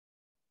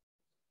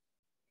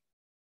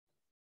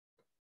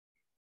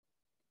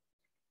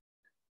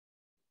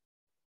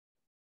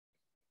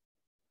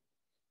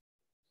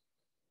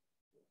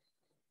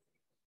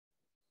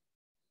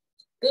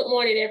Good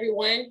morning,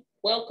 everyone.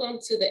 Welcome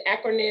to the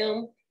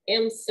acronym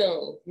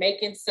MSOON,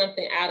 Making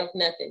Something Out of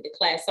Nothing, the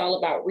class all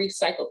about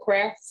recycled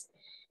crafts.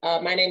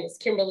 My name is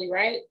Kimberlie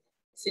Wright.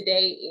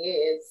 Today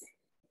is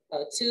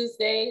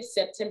Tuesday,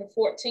 September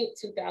 14th,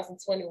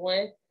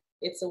 2021.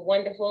 It's a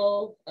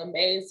wonderful,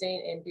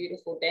 amazing, and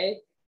beautiful day.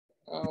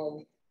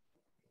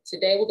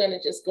 Today, we're going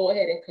to just go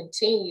ahead and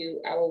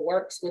continue our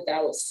works with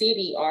our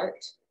CD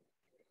art.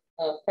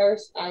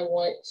 First, I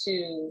want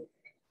to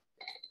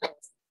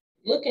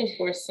looking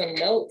for some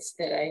notes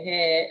that I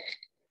had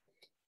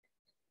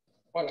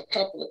on a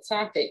couple of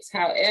topics.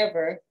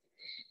 However,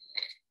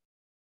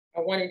 I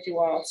wanted you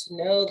all to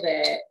know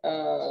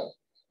that,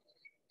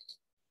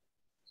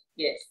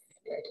 yes,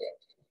 right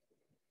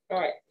there.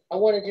 All right, I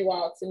wanted you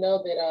all to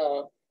know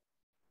that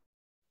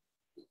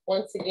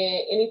once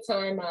again,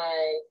 anytime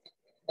I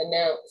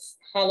announce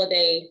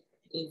holiday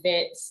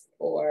events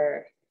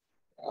or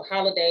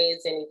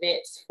holidays and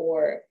events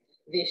for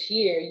this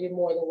year, you're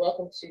more than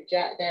welcome to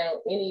jot down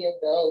any of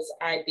those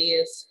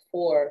ideas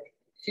for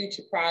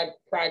future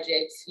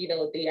projects, you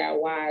know,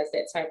 DIYs,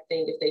 that type of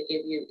thing, if they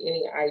give you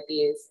any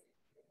ideas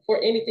for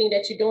anything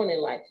that you're doing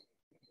in life.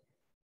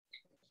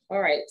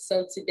 All right,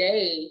 so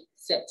today,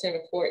 September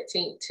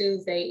 14th,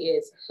 Tuesday,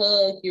 is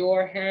Hug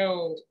Your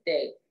Hound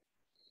Day,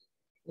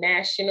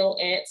 National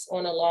Ants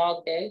on a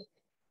Log Day.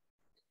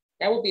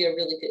 That would be a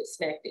really good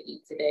snack to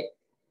eat today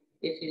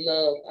if you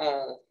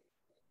love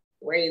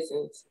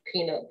raisins,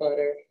 peanut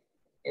butter,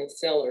 and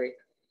celery.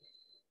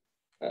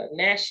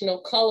 National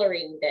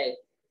Coloring Day,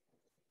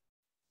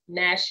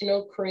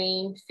 National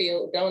Cream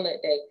Filled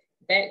Donut Day.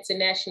 Back to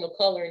National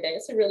Coloring Day.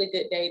 It's a really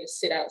good day to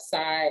sit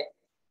outside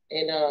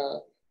and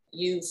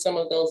use some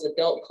of those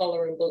adult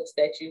coloring books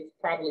that you've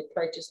probably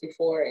purchased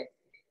before and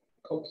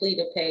complete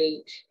a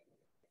page.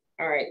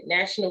 All right,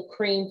 National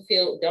Cream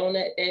Filled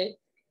Donut Day,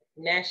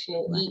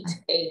 National Eat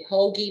a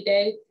Hoagie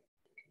Day,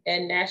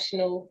 and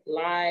National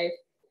Live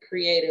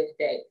Creative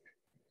Day.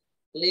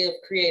 Live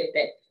Creative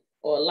Day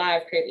or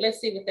Live Creative. Let's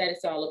see what that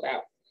is all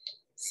about.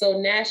 So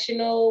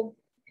National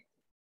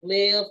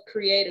Live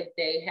Creative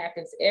Day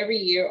happens every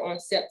year on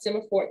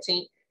September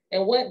 14th.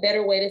 And what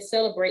better way to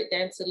celebrate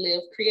than to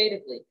live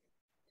creatively?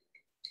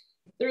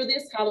 Though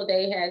this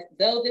holiday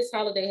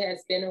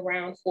has been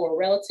around for a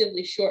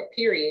relatively short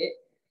period,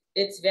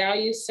 its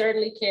value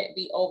certainly can't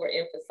be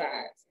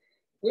overemphasized.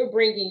 We're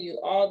bringing you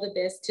all the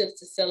best tips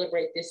to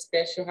celebrate this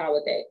special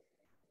holiday.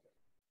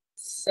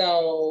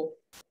 So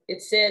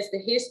it says the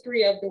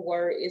history of the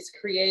word is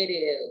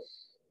creative.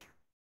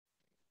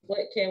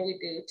 What can we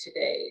do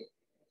today?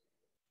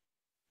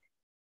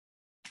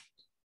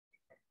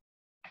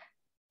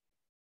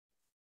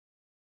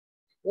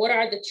 What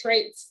are the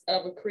traits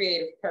of a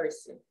creative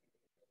person?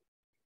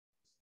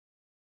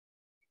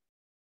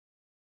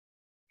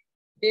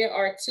 There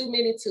are too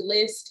many to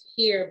list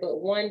here,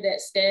 but one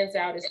that stands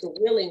out is the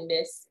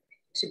willingness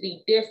to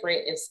be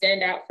different and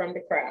stand out from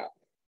the crowd.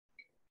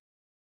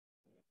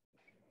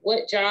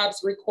 What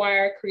jobs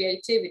require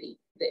creativity?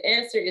 The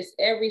answer is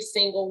every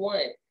single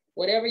one.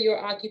 Whatever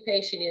your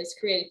occupation is,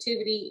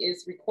 creativity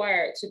is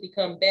required to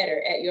become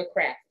better at your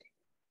craft.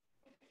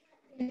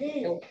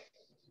 And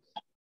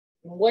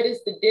what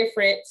is the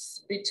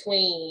difference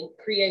between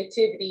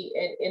creativity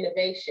and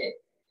innovation?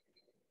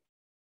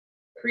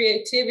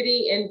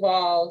 Creativity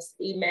involves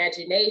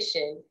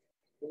imagination,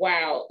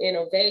 while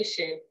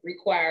innovation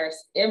requires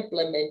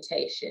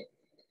implementation.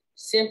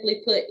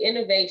 Simply put,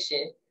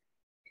 innovation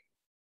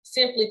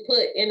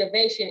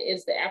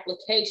is the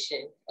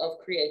application of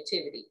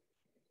creativity.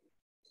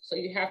 So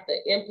you have to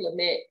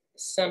implement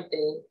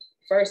something.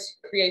 First,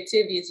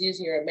 creativity is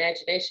using your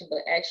imagination, but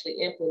actually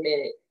implement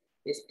it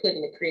is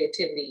putting the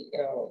creativity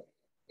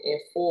in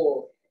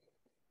full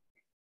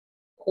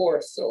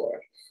course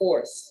or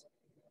force.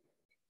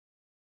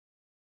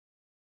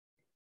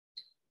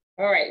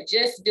 All right,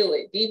 just do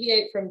it.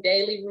 Deviate from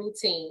daily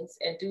routines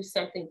and do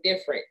something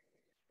different.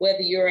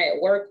 Whether you're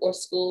at work or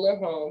school or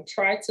home,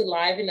 try to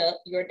liven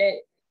up your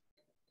day.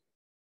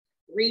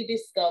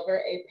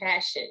 Rediscover a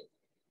passion.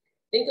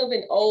 Think of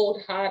an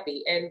old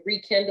hobby and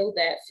rekindle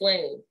that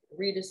flame.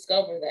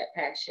 Rediscover that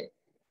passion.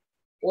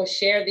 Or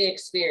share the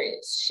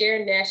experience.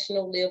 Share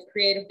National Live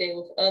Creative Day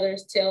with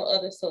others. Tell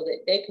others so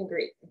that they can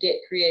get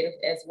creative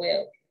as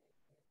well.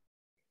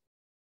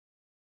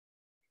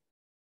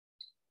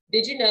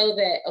 Did you know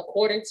that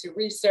according to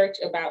research,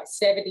 about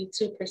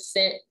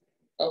 72%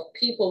 of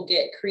people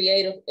get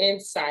creative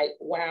insight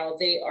while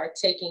they are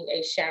taking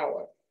a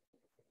shower?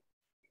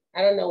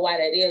 I don't know why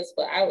that is,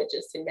 but I would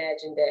just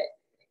imagine that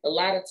a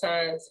lot of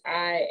times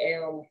I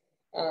am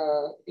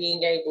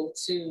being able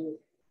to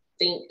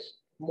think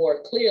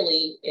more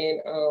clearly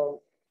and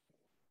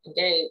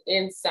gain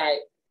insight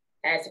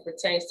as it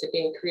pertains to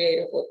being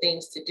creative or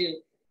things to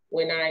do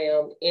when I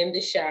am in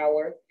the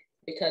shower,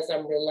 because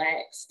I'm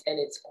relaxed and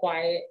it's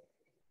quiet.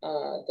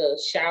 The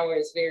shower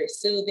is very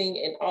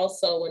soothing. And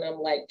also when I'm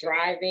like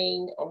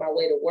driving on my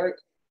way to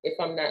work, if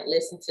I'm not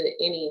listening to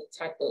any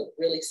type of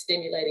really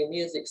stimulating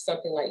music,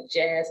 something like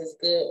jazz is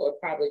good, or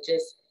probably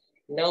just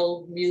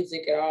no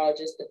music at all,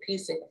 just the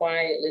peace and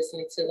quiet,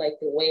 listening to like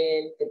the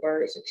wind, the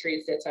birds, the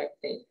trees, that type of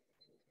thing.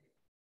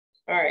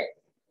 All right.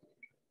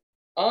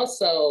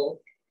 Also,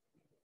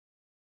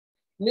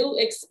 new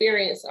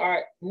experiences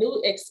are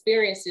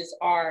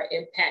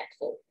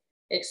impactful.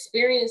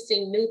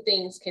 Experiencing new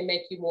things can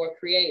make you more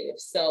creative.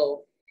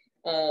 So,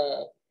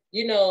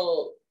 you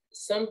know,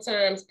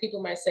 sometimes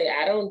people might say,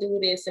 I don't do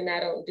this and I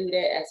don't do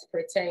that as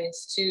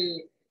pertains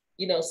to,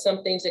 you know,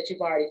 some things that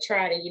you've already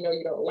tried and you know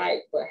you don't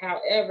like. But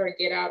however,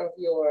 get out of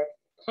your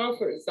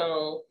comfort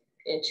zone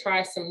and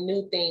try some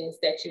new things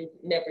that you've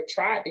never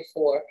tried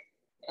before.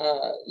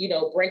 You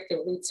know, break the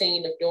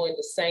routine of doing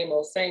the same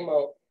old,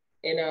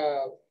 and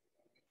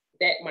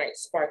that might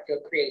spark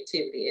your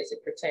creativity as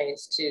it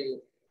pertains to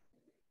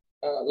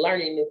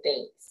learning new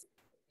things.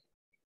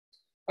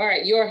 All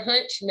right, your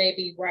hunch may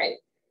be right.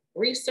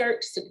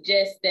 Research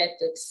suggests that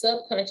the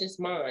subconscious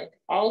mind,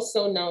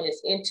 also known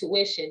as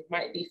intuition,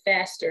 might be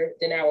faster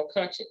than our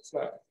conscious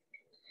mind.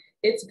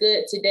 It's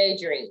good to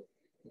daydream.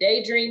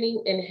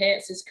 Daydreaming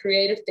enhances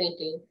creative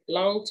thinking,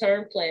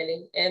 long-term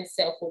planning, and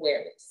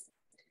self-awareness.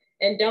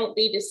 And don't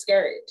be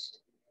discouraged.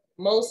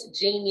 Most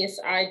genius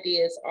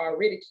ideas are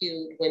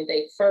ridiculed when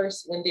they're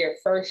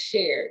first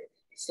shared.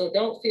 So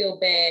don't feel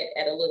bad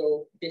at a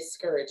little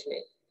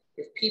discouragement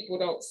if people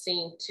don't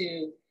seem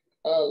to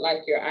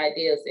like your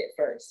ideas at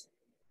first.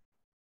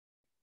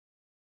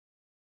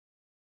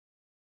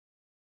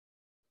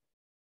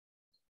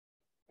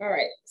 All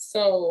right,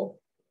 so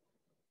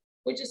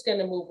we're just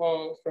gonna move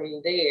on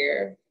from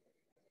there.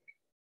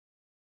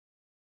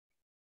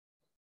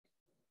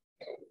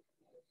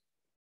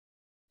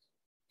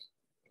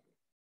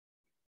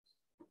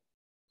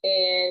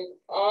 And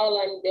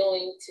all I'm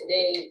doing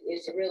today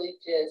is really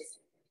just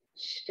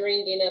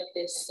stringing up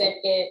this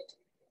second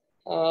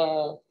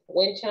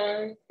wind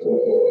chime.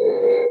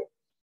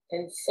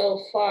 And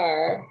so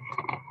far,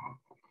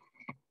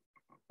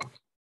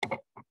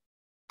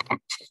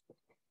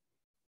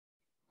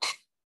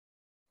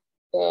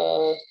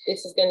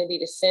 this is going to be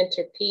the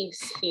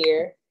centerpiece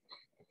here.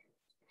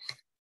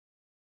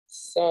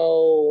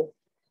 So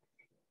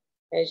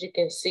as you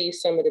can see,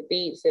 some of the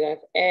beads that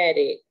I've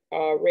added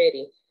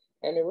already.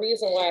 And the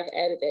reason why I've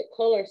added that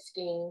color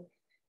scheme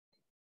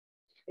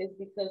is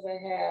because I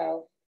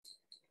have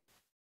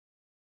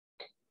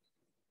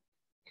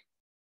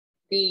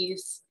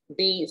these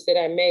beads that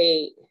I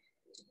made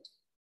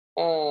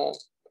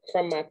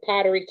from my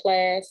pottery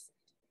class,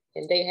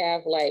 and they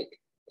have like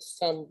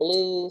some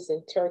blues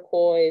and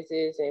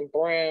turquoises and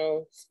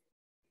browns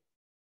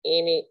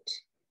in it.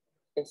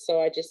 And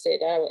so I just said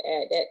I would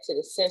add that to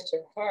the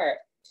center heart.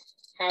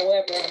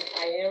 However,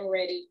 I am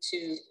ready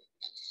to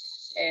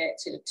add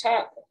to the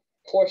top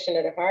portion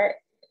of the heart.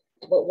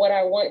 But what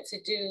I want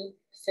to do,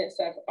 since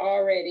I've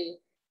already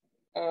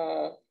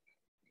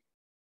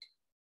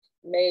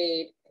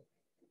made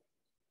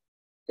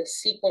the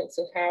sequence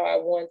of how I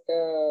want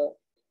the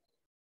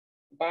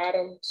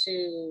bottom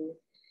to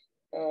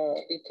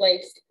be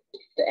placed,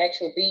 the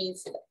actual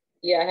beads.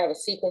 Yeah, I have a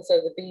sequence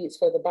of the beads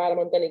for the bottom.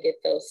 I'm going to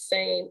get those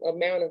same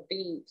amount of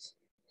beads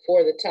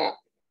for the top.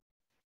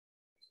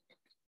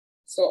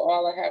 So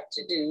all I have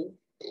to do,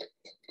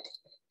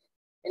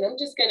 and I'm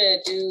just going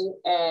to do,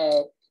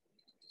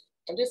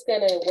 I'm just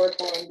going to work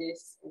on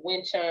this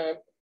wind chime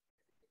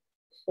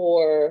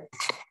for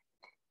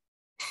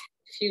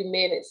a few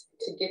minutes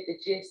to get the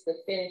gist of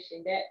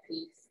finishing that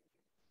piece.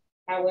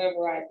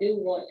 However, I do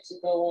want to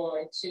go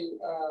on to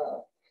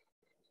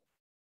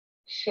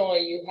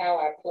showing you how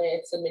I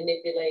plan to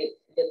manipulate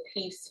the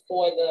piece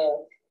for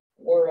the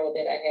world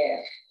that I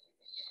have.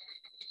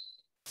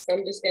 So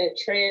I'm just going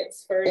to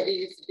transfer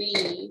these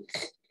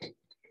beads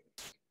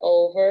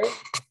over.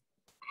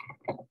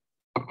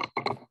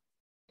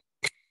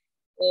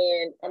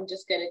 And I'm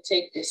just going to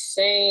take the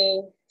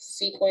same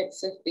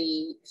sequence of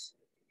beads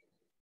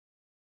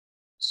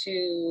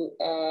to,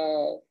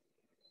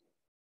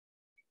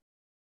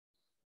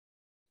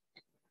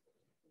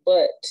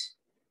 but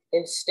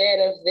instead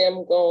of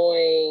them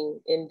going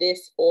in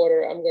this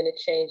order, I'm going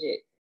to change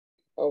it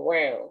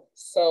around.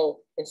 So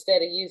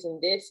instead of using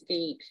this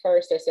bead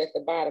first that's at the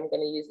bottom, I'm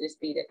going to use this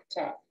bead at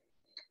the top.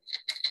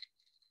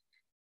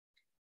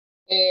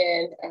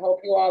 And I hope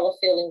you all are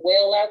feeling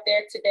well out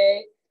there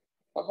today.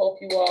 I hope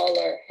you all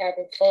are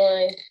having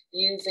fun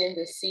using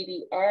the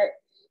CD art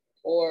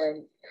or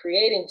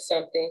creating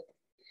something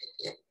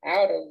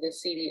out of the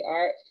CD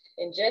art.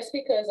 And just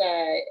because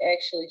I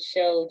actually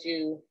showed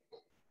you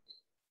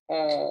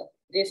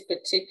this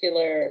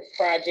particular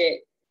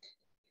project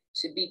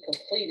to be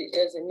completed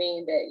doesn't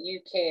mean that you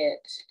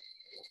can't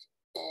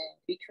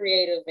be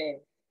creative and,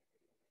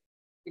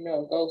 you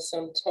know, go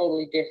some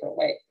totally different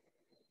way.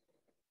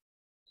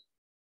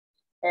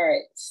 All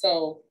right,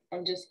 so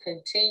I'm just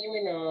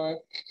continuing on.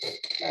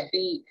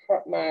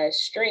 My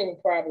string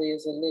probably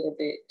is a little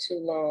bit too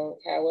long.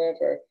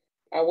 However,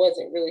 I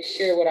wasn't really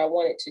sure what I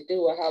wanted to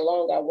do or how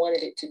long I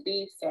wanted it to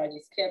be, so I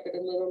just kept it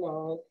a little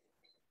long.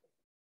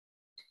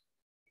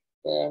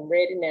 But I'm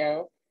ready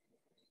now.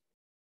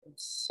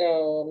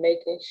 So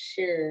making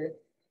sure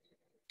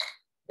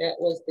That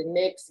was the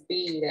next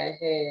bead I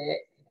had.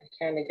 I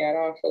kind of got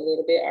off a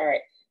little bit. All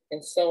right,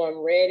 and so I'm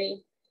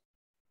ready.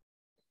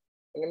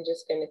 And I'm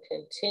just going to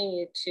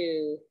continue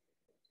to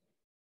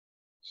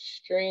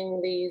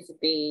string these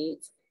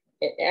beads.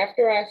 And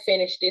after I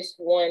finish this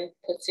one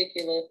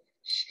particular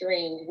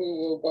string, we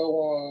will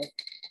go on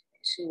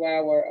to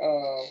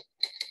our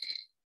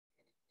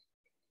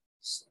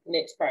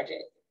next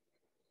project.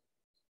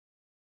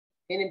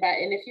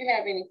 Anybody, and if you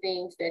have any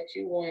things that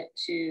you want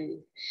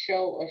to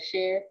show or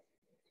share,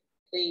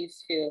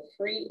 please feel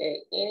free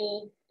at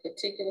any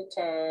particular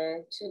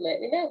time to let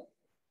me know.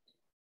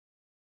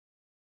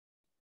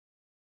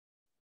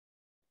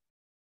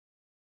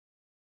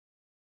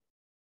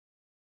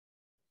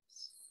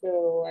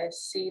 So I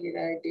see that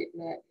I did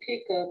not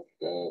pick up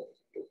the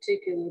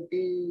particular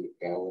bead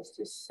that was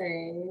the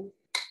same.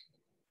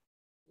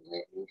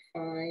 Let me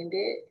find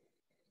it.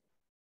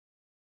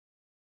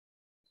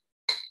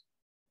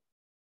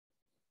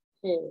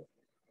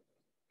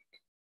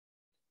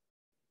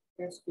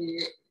 That's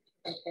weird.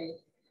 Okay.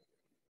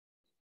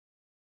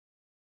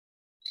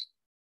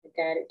 I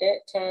got it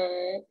that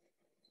time.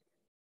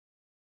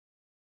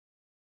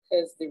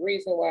 Because the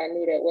reason why I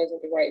knew that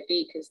wasn't the right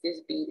bead, because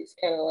this bead is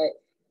kind of like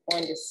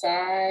on the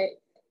side,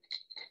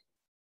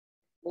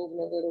 moving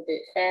a little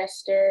bit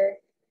faster.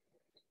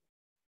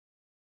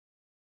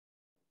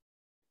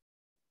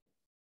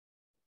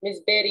 Miss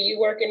Betty, you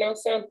working on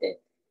something?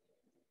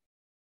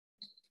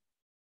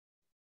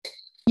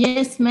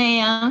 Yes,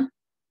 ma'am.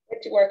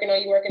 What you working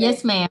on? You working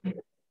yes, on? Yes, ma'am.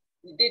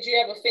 Did you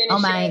ever finish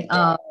on my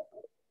your,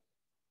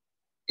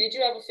 did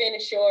you ever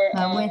finish your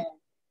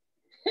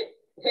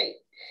wait,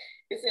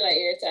 it seems like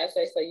every time I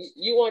say so.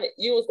 You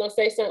was gonna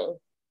say something?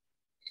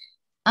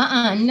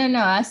 No,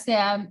 I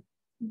said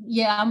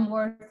I'm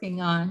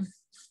working on.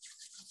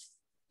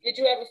 Did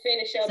you ever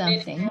finish your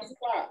something?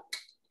 Clock?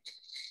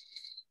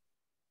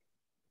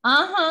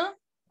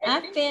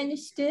 I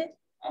finished it.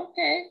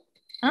 Okay.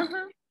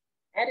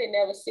 I didn't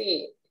ever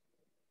see it.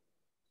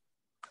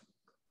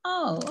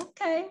 Oh,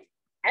 okay.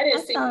 I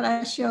didn't see. Thought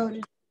I showed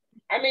it.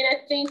 I mean,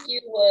 I think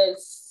you were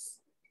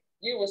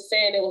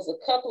saying there was a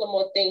couple of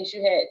more things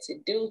you had to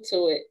do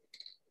to it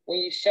when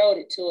you showed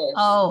it to us.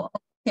 Oh,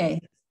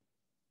 okay.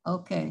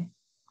 Okay.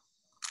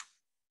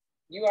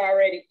 You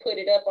already put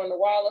it up on the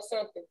wall or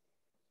something?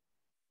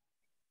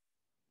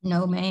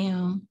 No,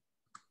 ma'am.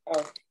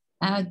 Oh.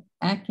 I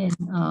can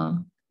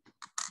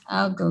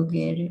I'll go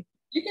get it.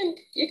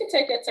 You can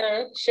take that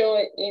time, show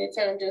it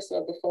anytime, just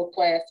before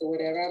class or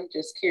whatever. I'm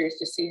just curious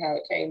to see how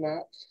it came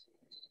out.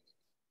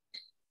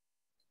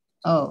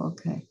 Oh,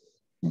 okay.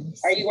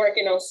 Are you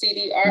working on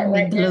CD art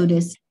right now? Glue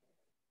this.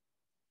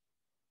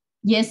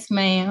 Yes,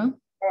 ma'am.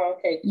 Oh,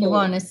 okay, cool. You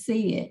want to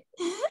see it?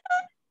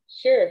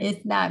 Sure.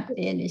 It's not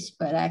finished,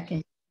 but I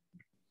can.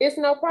 It's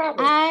no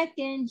problem. I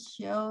can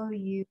show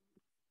you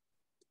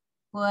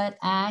what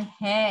I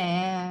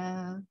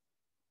have.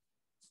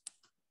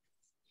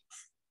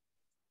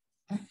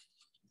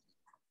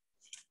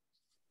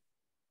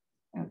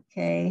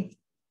 Okay,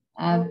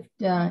 I've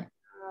got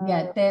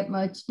that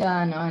much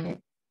done on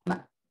it.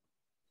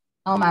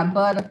 On my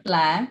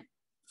butterfly.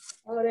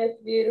 Oh,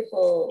 that's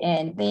beautiful.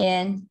 And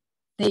then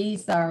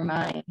those are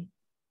my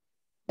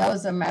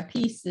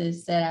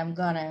pieces that I'm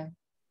gonna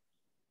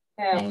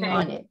hang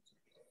on it.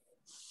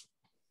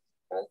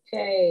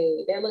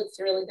 Okay, that looks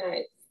really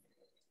nice.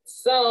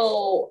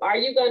 So are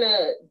you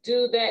gonna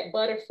do that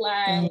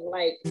butterfly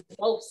like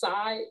both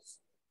sides?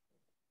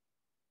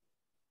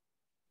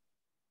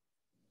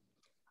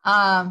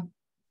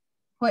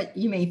 What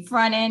you mean,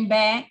 front and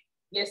back?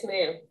 Yes,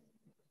 ma'am.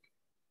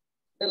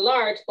 The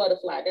large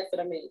butterfly, that's what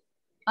I mean.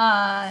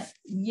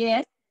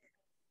 Yes.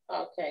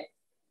 Okay.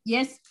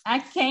 Yes, I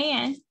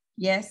can.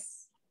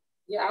 Yes.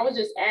 Yeah, I was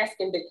just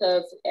asking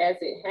because as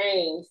it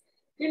hangs,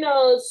 you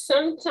know,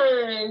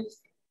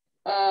 sometimes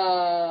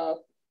that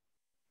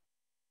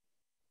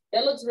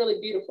looks really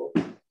beautiful.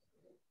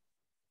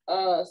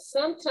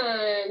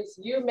 Sometimes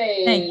you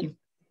may. Thank you.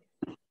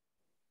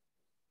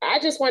 I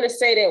just want to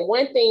say that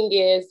one thing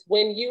is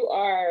when you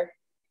are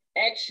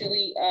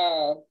actually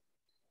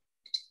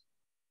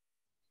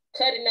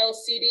cutting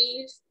those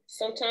CDs,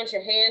 sometimes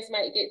your hands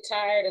might get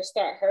tired or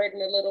start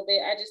hurting a little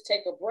bit. I just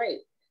take a break.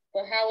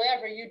 But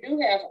however, you do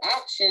have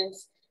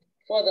options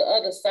for the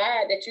other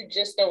side that you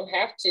just don't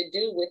have to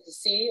do with the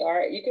CD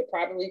art. You could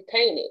probably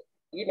paint it.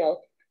 You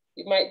know,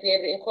 you might be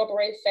able to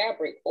incorporate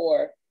fabric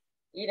or,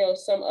 you know,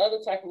 some other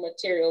type of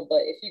material.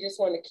 But if you just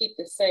want to keep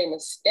the same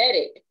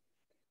aesthetic,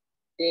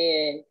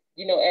 then,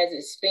 you know, as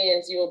it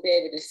spins, you'll be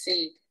able to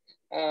see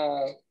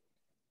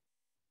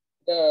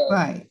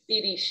the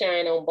CD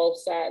shine on both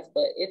sides,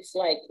 but it's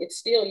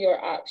still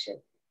your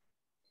option.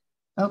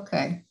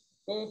 Okay.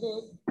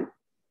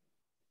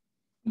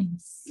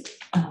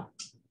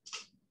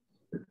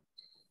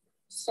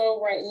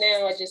 So right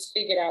now I just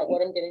figured out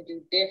what I'm going to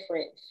do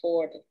different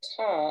for the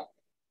top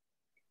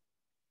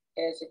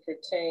as it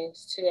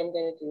pertains to, I'm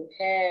going to do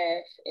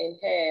half and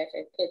half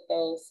and put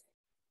those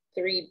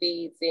 3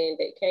 beads in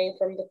that came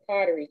from the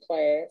pottery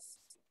class.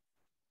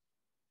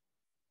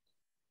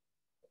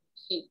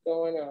 Keep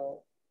going on.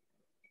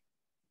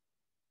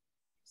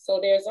 So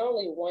there's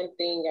only one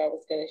thing I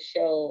was going to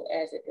show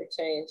as it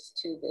pertains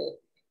to the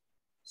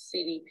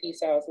CD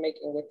piece I was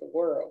making with the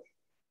world.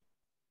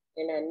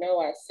 And I know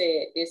I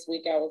said this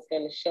week I was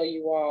going to show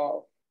you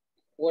all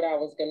what I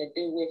was going to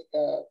do with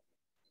the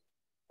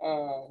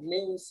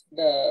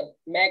the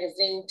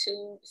magazine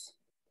tubes.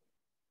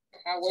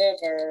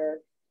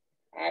 However,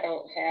 I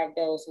don't have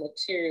those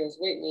materials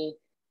with me,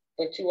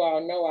 but you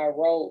all know I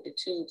rolled the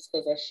tubes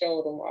because I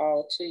showed them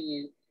all to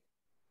you.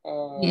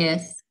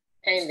 Yes.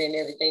 Painted and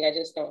everything. I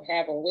just don't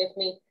have them with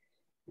me.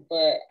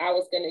 But I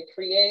was going to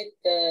create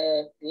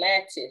the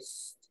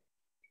lattice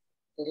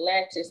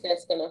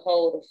that's going to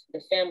hold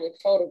the family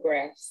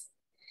photographs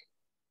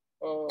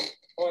on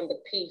the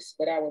piece,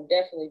 but I will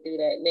definitely do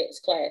that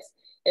next class.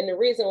 And the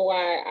reason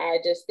why I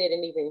just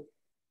didn't even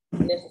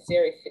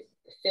necessarily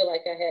feel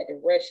like I had to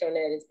rush on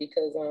that is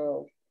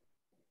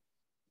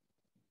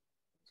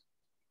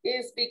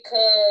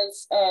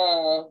because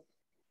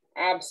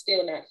I'm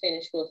still not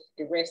finished with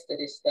the rest of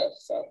this stuff.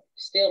 So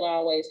still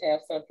always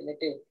have something to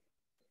do.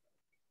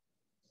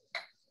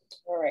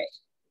 All right.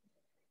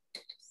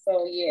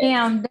 So yeah.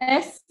 Damn,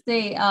 that's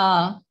the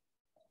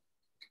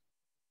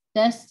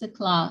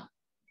clock.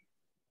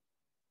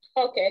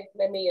 Okay,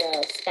 let me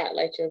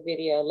spotlight your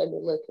video. Let me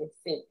look and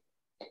see.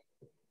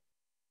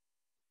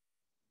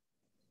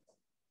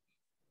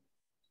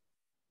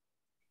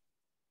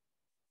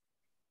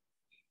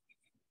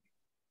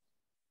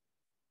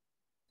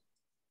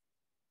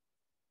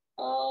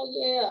 Oh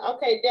yeah,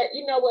 okay, that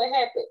you know what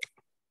happened?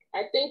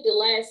 I think the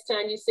last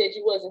time you said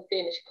you wasn't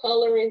finished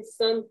coloring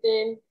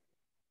something.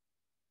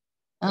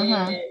 And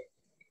I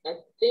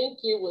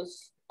think you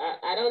was,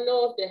 I don't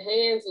know if the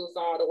hands was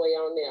all the way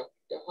on there,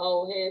 the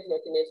whole hands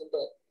mechanism,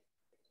 but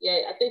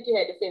yeah, I think you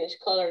had to finish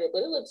coloring it,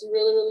 but it looks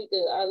really, really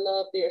good. I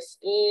love their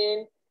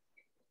skin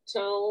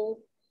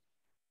tone.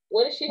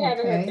 What does she have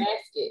in her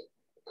basket?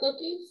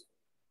 Cookies?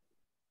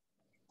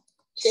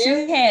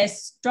 Cherries? She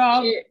has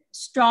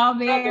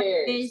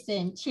strawberries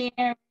and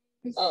cherries.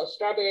 Oh,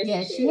 strawberries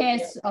and cherries. Yeah, she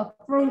has a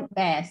fruit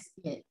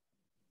basket.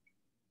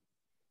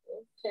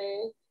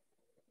 Okay.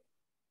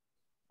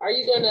 Are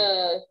you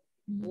gonna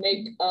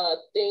make a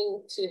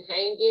thing to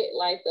hang it,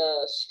 like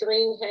a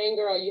string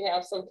hanger, or you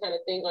have some kind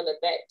of thing on the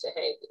back to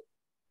hang it?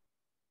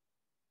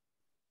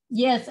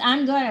 Yes,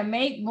 I'm gonna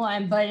make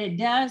one, but it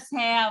does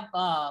have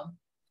a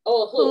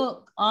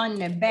hook on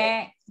the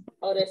back.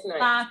 Oh, that's nice.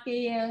 Lock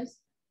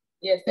is.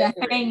 Yes, that's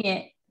to hang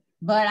it,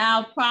 but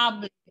I'll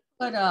probably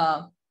put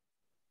a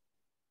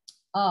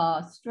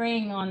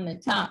string on the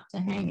top to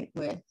hang it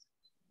with.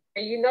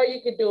 And you know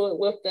you could do it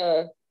with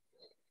the,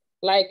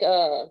 like,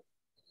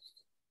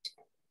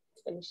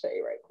 let me show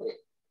you right quick.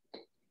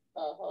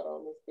 Hold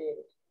on, Miss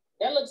Betty.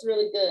 That looks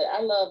really good. I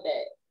love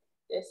that.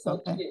 It's so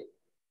cute.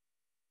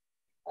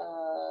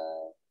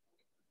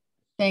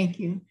 Thank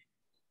you.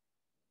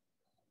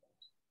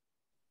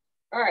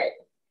 All right.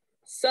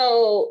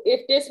 So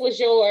if this was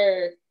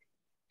your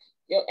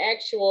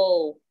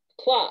actual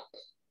clock,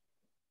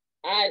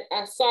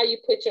 I saw you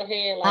put your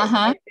hand like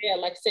right there,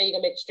 like saying you're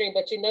gonna make a string,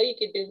 but you know you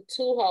could do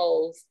 2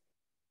 holes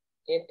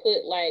and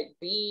put like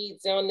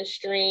beads on the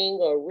string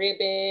or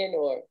ribbon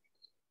or,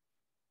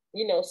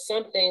 you know,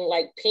 something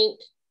like pink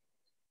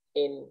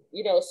and,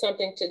 you know,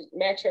 something to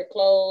match her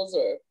clothes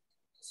or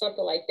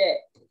something like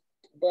that.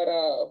 But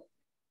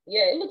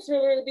yeah, it looks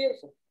really, really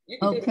beautiful. You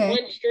can do the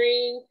 1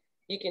 string,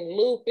 you can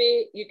loop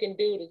it, you can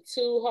do the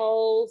 2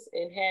 holes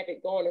and have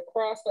it going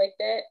across like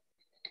that.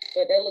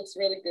 But that looks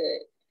really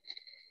good.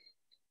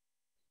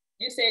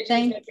 You said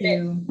you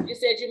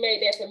said you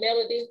made that for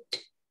Melody?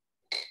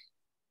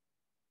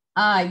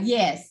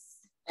 Yes.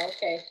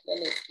 Okay, that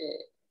looks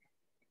good.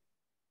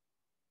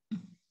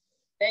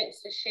 Thanks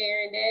for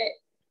sharing that.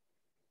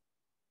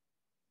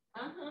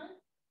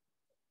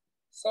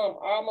 So I'm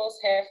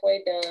almost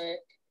halfway done,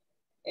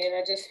 and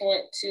I just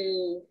want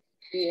to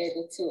be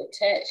able to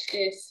attach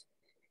this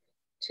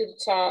to the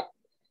top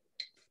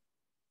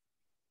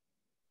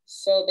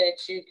so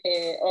that you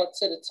can, or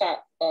to the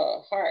top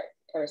heart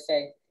per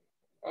se.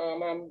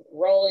 I'm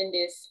rolling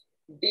this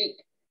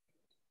big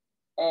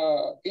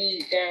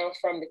bead down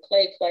from the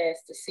clay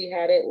class to see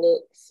how that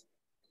looks.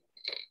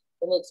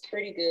 It looks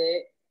pretty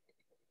good.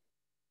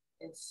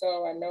 And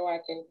so I know I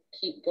can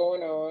keep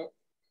going on.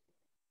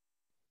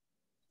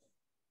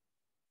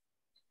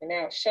 And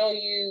I'll show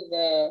you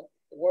the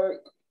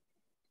work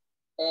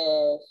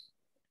of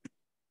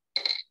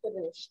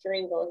putting a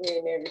string on here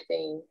and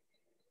everything.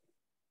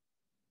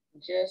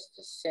 Just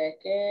a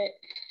second.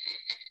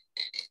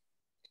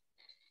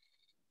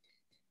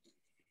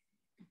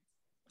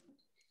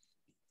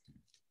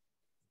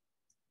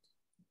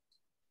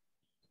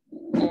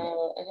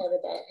 I have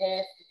about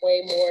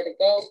halfway more to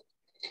go.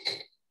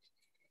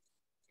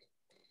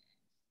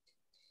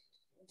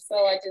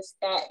 So I just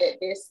thought that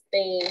this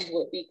theme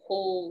would be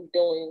cool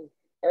doing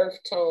earth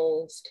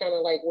tones, kind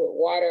of like with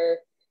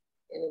water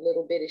and a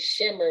little bit of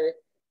shimmer,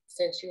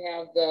 since you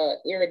have the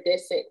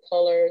iridescent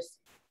colors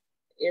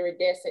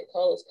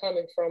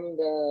coming from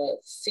the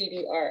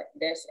CD art.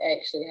 That's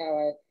actually how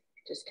I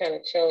just kind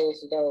of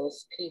chose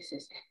those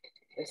pieces.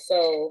 And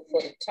so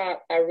for the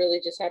top, I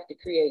really just have to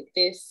create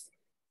this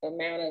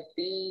amount of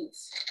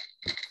beads.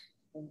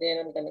 And then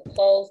I'm gonna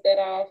close that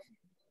off,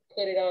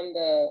 put it on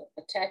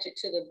attach it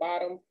to the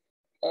bottom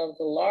of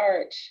the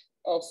large.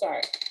 Oh,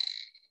 sorry.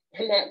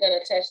 I'm not gonna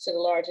attach to the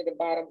large at the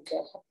bottom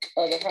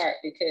of the heart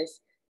because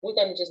we're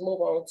gonna just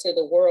move on to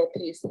the world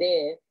piece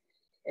then.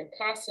 And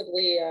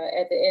possibly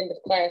at the end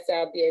of class,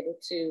 I'll be able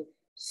to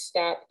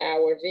stop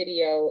our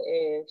video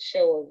and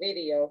show a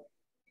video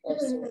of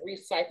some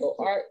recycled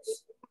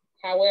arts.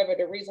 However,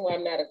 the reason why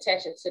I'm not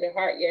attaching to the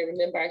heart yet,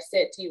 remember I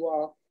said to you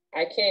all,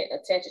 I can't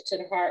attach it to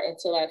the heart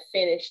until I've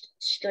finished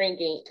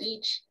stringing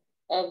each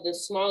of the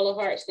smaller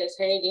hearts that's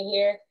hanging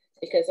here,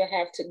 because I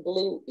have to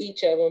glue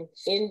each of them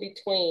in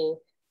between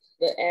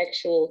the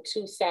actual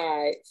two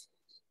sides.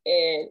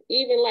 And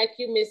even like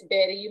you, Miss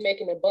Betty, you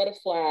making a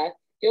butterfly.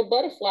 Your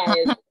butterfly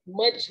is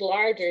much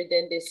larger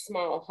than this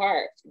small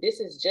heart. This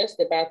is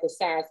just about the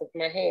size of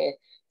my hand.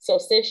 So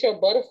since your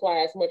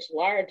butterfly is much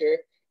larger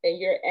and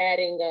you're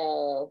adding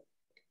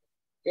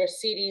your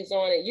CDs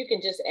on it, you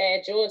can just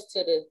add yours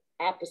to the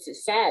opposite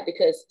side,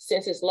 because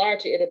since it's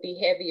larger, it'll be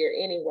heavier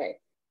anyway.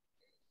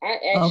 I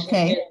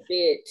actually just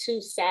did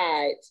two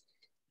sides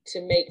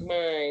to make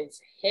mine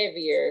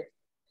heavier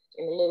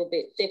and a little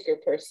bit thicker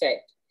per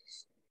se.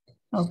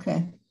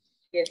 Okay.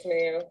 Yes,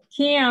 ma'am.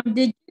 Kim,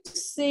 did you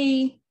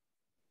see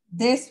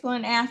this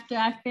one after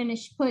I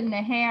finished putting the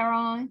hair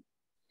on?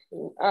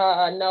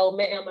 No,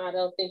 ma'am, I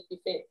don't think you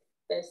fit.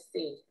 Let's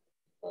see.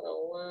 Hold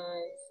on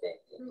 1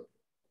 second.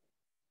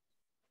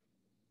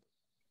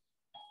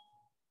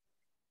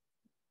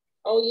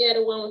 Oh, yeah,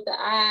 the one with the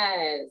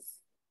eyes.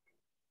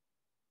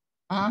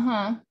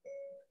 Uh-huh.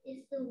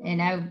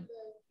 And I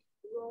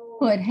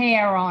put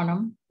hair on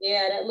them.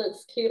 Yeah, that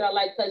looks cute. I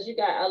like, because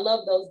I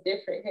love those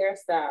different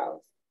hairstyles.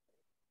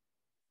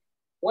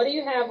 What do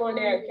you have on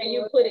there? Can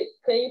you put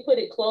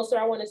it closer?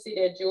 I want to see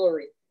their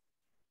jewelry.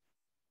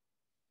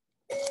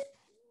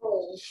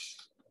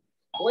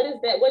 What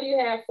is that? What do you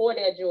have for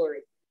their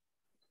jewelry?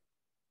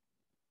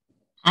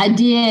 I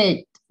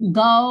did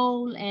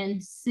gold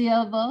and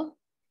silver.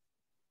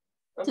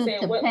 I'm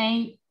saying what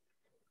paint.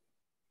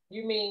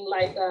 You mean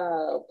like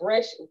a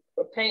brush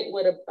or paint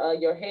with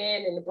your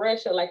hand and the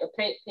brush, or like a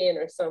paint pen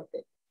or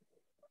something?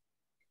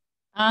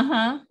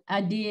 Uh-huh.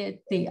 I did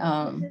the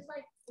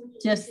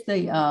just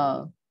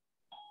the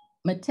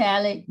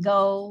metallic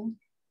gold.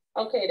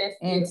 Okay, that's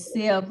beautiful. And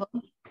silver.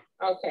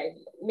 Okay,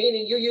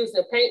 meaning you use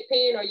a paint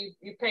pen or you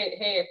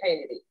hand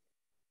painted it?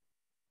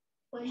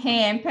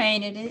 Hand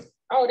painted it.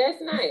 Oh,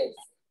 that's nice.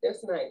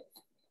 That's nice.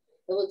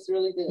 It looks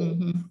really good.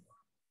 Mm-hmm.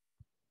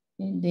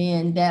 And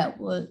then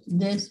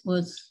this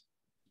was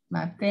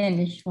my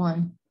finished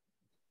one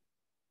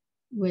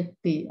with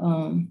the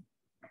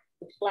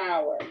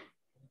flower.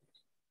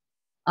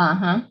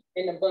 Uh-huh.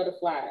 And the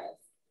butterflies.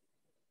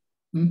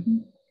 Mm-hmm.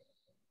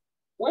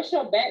 What's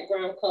your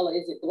background color?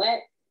 Is it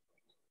black?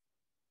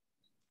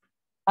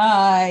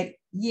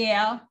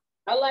 Yeah.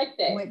 I like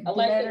that. I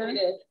like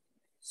that.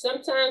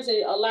 Sometimes,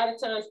 a lot of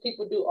times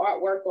people do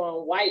artwork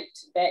on white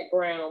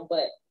background,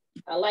 but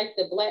I like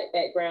the black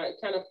background.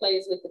 It kind of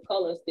plays with the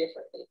colors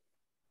differently.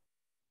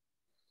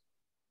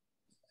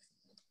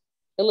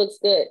 It looks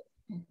good.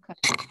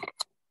 Okay.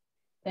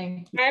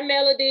 Thank you. Hi,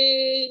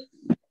 Melody.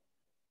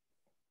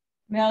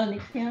 Melody,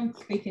 Kim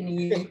speaking to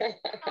you.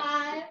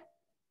 Hi.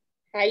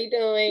 How you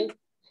doing?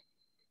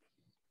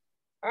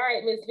 All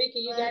right, Miss Vicky,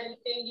 you got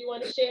anything you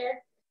want to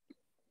share?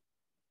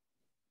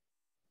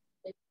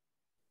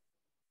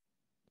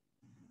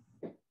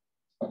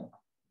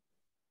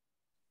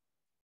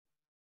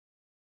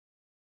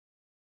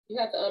 You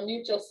have to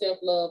unmute yourself,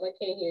 love. I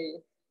can't hear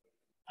you.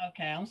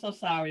 Okay, I'm so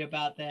sorry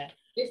about that.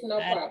 It's no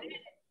problem.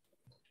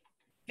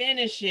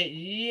 Finish it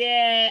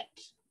yet.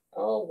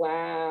 Oh,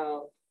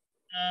 wow.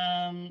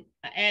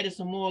 I added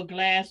some more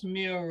glass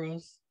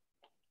mirrors.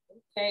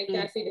 Okay, can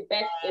I see the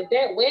back? Is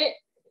that wet?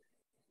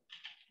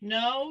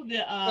 No,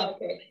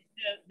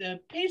 the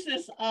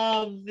pieces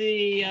of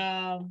the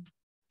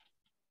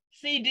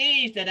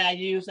CDs that I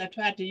use, I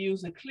tried to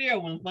use a clear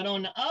one, but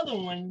on the other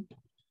one,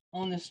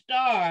 on the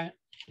star,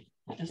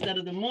 instead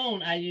of the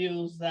moon, I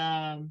use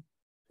the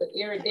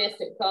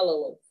iridescent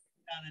color ones.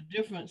 The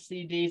different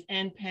CDs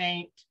and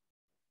paint.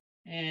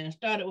 And I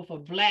started with a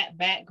black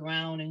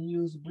background and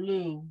used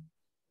blue.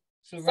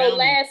 So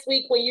last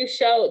week when you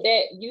showed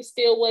that, you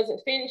still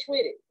wasn't finished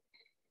with it?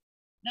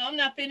 No, I'm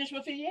not finished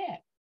with it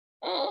yet.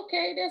 Oh,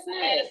 okay, that's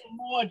nice. I added some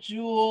more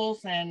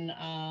jewels and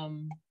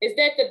is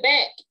that the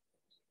back?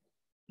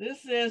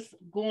 This is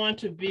going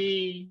to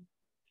be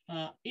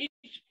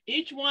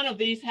each one of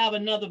these have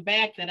another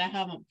back that I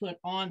haven't put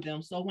on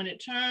them. So when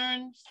it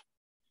turns,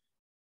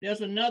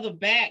 there's another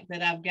back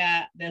that I've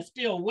got that's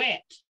still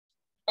wet.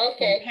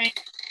 Okay.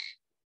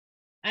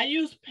 I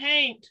use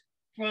paint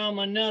from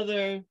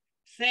another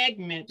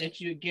segment that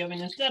you're given.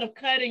 Instead of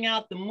cutting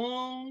out the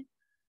moon,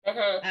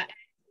 I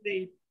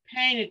actually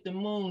painted the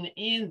moon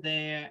in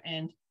there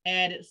and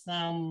added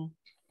some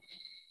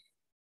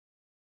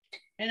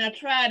And I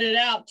tried it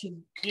out to,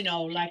 you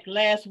know, like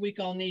last week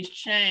on these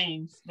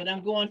chains, but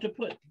I'm going to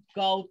put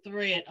gold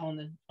thread on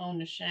the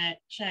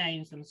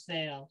chains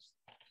themselves.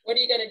 What are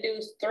you gonna do?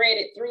 Thread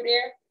it through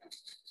there?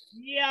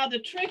 Yeah, the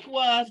trick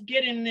was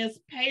getting this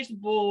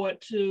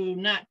pasteboard to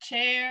not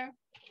tear.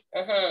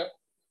 So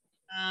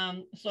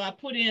I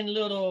put in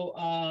little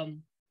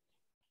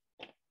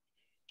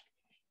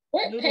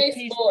what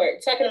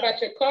pasteboard? Talking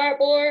about your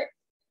cardboard?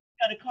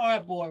 Got a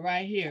cardboard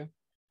right here.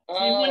 Oh.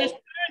 See, when it's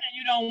turning,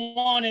 you don't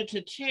want it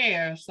to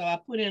tear, so I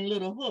put in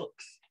little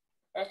hooks.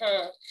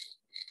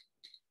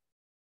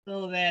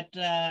 So that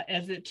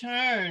as it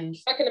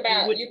turns. Talking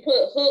about you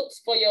put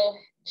hooks for your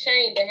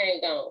chain to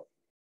hang on.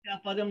 Yeah,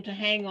 for them to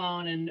hang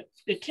on, and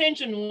the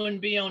tension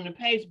wouldn't be on the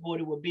pasteboard;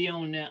 it would be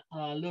on the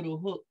little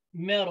hook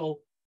metal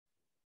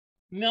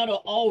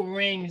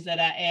O-rings that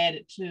I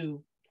added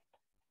to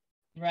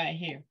right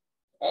here.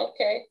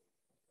 Okay.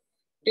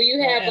 Do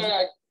you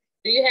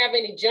have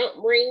any jump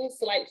rings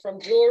like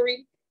from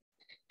jewelry?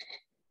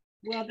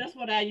 Well, that's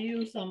what I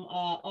use. Some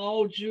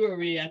old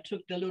jewelry. I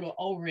took the little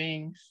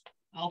O-rings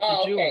off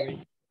the jewelry.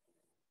 Okay.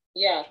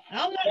 Yeah.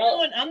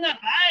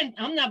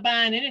 I'm not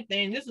buying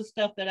anything. This is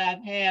stuff that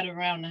I've had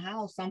around the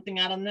house, something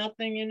out of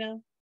nothing, you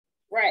know.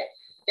 Right.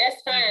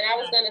 That's fine. I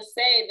was gonna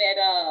say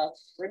that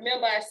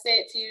remember I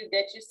said to you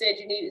that you said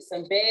you needed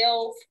some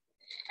bells.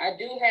 I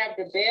do have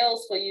the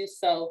bells for you,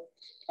 so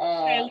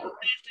plastic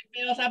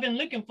bells. I've been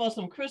looking for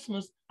some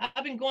Christmas.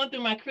 I've been going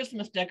through my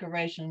Christmas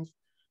decorations,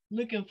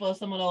 looking for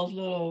some of those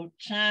little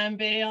chime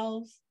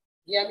bells.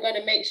 Yeah, I'm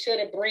gonna make sure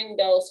to bring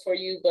those for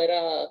you, but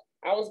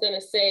I was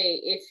gonna say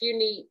if you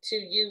need to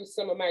use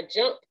some of my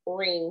jump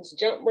rings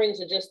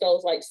are just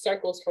those like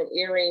circles from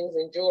earrings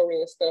and jewelry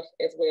and stuff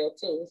as well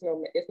too.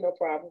 It's no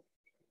problem.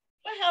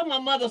 I have my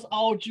mother's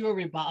old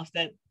jewelry box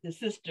that the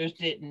sisters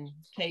didn't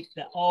take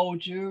the old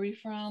jewelry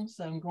from,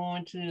 so I'm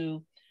going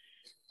to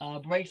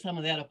break some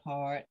of that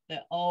apart.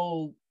 The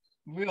old,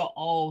 real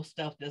old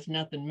stuff that's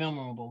nothing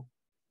memorable.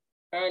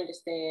 I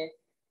understand.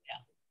 Yeah,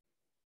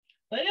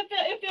 but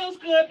it feels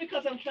good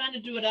because I'm trying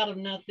to do it out of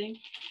nothing.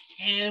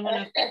 And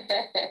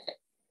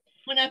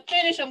when I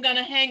finish, I'm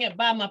gonna hang it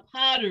by my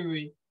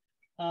pottery.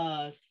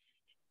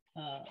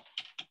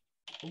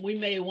 We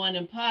made one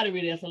in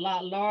pottery that's a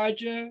lot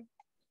larger.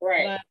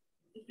 Right. But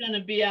it's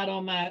gonna be out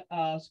on my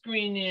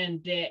screen-in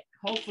deck.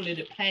 Hopefully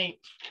the paint,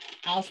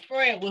 I'll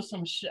spray it with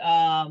some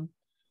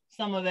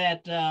of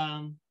that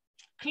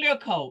clear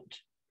coat.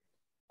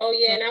 Oh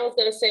yeah, and I was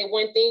gonna say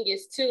one thing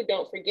is too,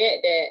 don't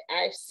forget that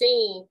I've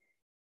seen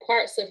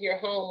parts of your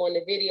home on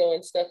the video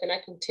and stuff, and I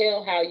can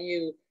tell how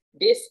you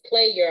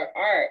display your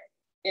art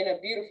in a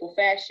beautiful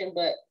fashion,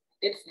 but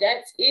if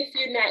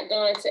you're not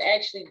going to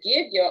actually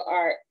give your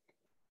art,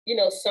 you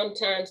know,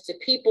 sometimes to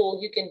people,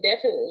 you can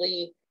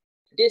definitely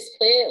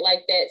display it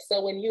like that.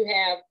 So when you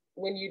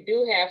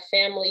do have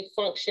family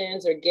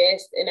functions or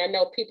guests, and I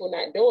know people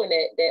not doing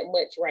that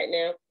much right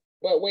now,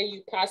 but when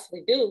you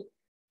possibly do,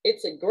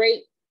 it's a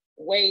great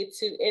way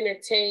to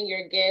entertain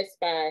your guests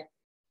by,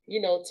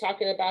 you know,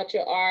 talking about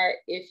your art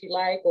if you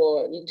like,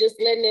 or just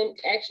letting them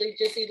actually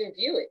just even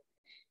view it.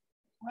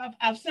 Well,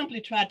 I've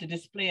simply tried to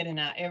display it in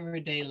our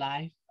everyday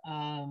life.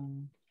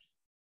 And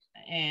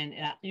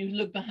you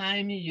look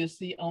behind me, you'll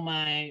see on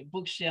my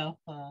bookshelf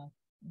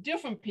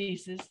different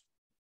pieces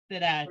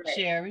that I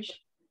cherish.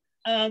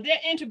 They're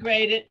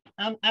integrated.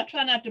 I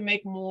try not to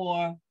make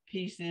more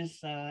pieces,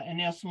 and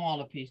they're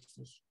smaller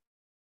pieces.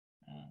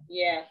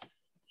 Yeah,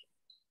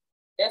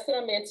 that's what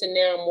I'm into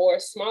now, more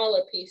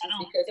smaller pieces,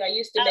 because I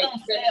used to make. I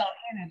don't sell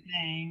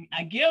anything.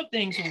 I give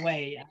things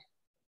away.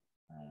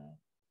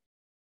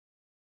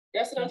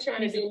 That's what I'm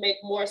trying to do,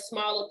 make more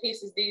smaller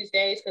pieces these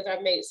days, because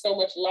I've made so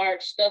much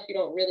large stuff, you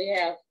don't really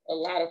have a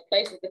lot of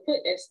places to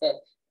put that stuff.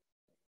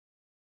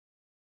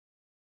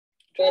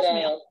 But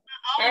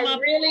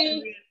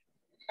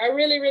I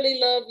really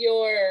love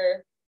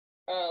your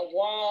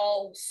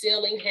wall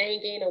ceiling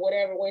hanging or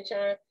whatever went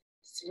on.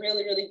 It's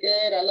really, really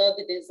good. I love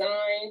the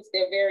designs.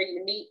 They're very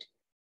unique.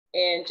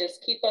 And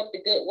just keep up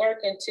the good work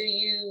until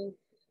you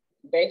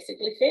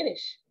basically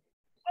finish.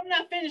 I'm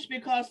not finished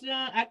because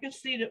I can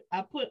see that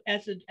I put,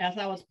 as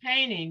I was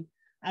painting,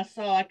 I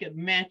saw I could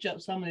match up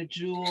some of the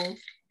jewels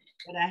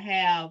that I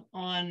have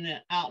on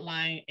the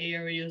outline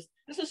areas.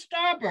 It's a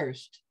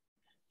starburst,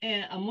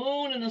 and a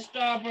moon and a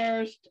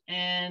starburst,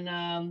 and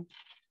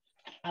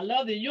I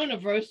love the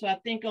universe, so I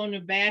think on the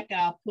back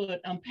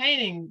I'm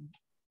painting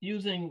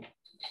using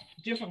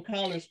different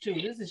colors too.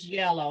 This is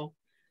yellow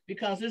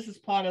because this is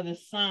part of the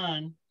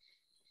sun,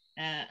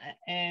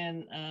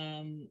 and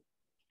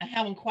I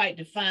haven't quite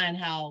defined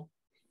how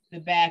the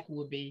back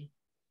will be.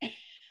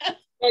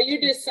 So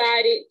you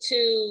decided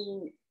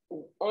to,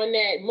 on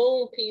that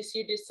moon piece,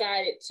 you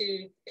decided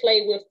to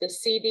play with the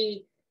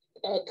CD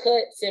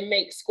cuts and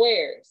make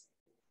squares.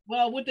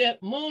 Well, with the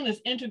moon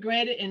is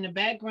integrated in the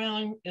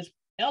background is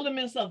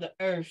elements of the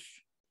earth.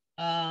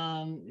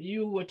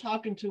 You were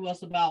talking to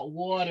us about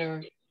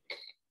water.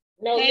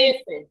 No,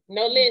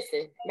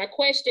 listen. My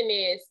question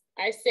is,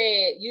 I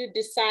said you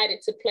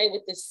decided to play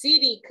with the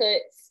CD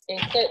cuts and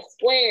cut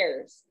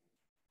squares.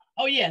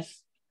 Oh,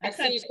 yes. I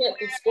see you put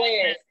the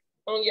squares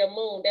on your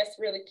moon. That's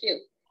really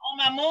cute. On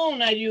my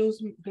moon, I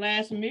use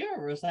glass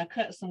mirrors. I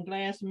cut some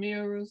glass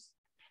mirrors.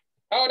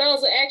 Oh,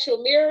 those are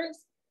actual mirrors?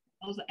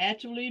 Those are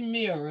actually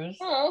mirrors.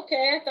 Oh,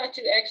 okay. I thought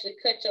you actually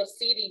cut your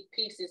CD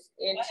pieces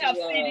into. I have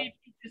CD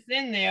pieces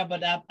in there,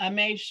 but I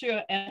made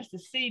sure as the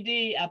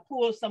CD, I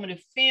pulled some of the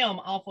film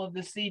off of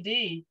the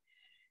CD.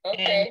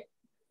 Okay.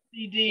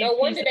 CD no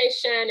wonder they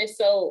shining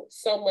so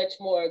much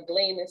more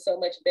gleaming, so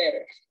much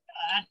better.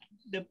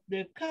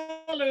 The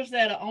colors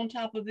that are on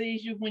top of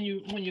these, when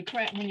you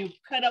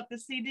cut up the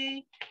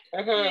CD,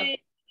 the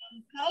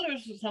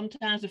colors,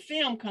 sometimes the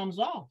film comes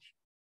off.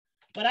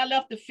 But I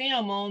left the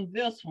film on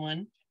this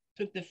one,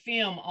 took the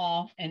film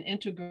off and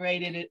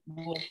integrated it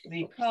with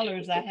the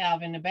colors I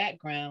have in the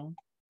background.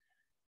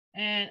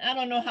 And I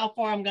don't know how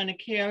far I'm going to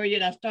carry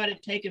it. I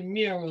started taking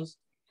mirrors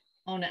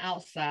on the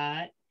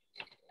outside.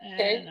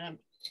 And I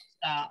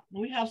stopped.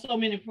 We have so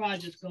many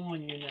projects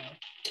going, you know.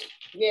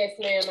 Yes,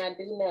 ma'am, I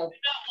do know. You're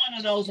not one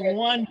of those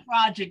one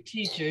project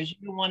teachers.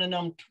 You're one of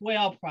them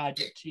 12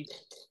 project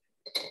teachers.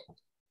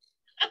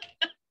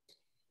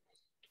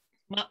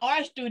 My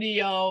art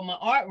studio, my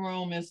art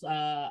room is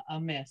a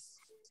mess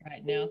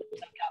right now. I've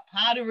got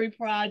pottery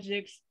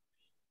projects,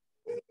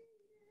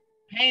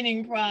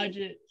 painting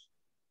projects.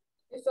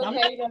 It's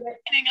okay.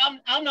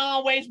 I'm not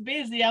always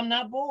busy. I'm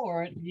not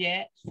bored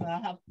yet. So I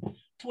have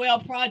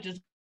 12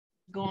 projects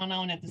going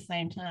on at the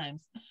same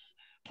time.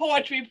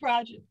 Poetry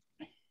project.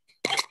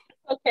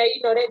 Okay,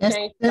 you know that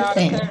changed all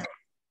the time.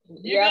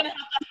 You're gonna have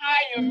to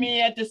hire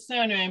me at the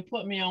center and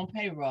put me on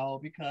payroll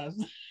because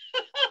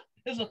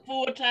it's a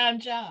full-time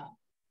job.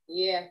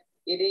 Yeah,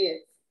 it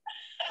is.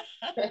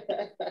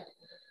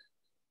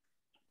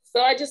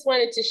 So I just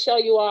wanted to show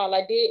you all.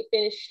 I did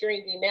finish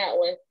stringing that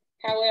one.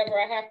 However,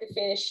 I have to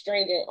finish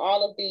stringing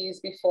all of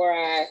these before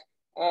I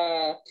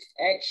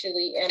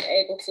actually am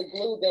able to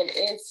glue them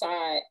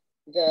inside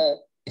the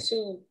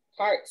 2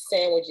 heart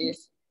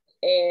sandwiches.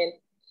 And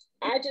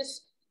I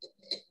just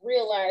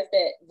realized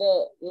that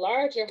the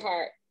larger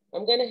heart,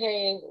 I'm gonna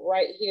hang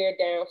right here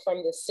down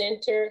from the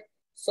center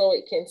so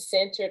it can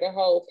center the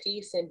whole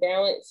piece and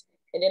balance.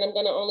 And then I'm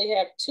gonna only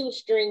have 2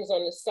 strings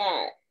on the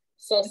side.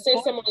 So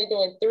since I'm only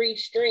doing 3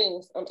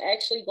 strings, I'm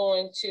actually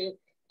going to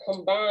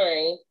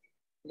combine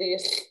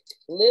this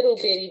little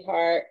bitty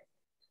heart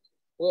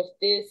with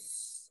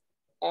this,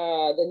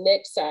 the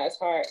next size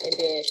heart, and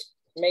then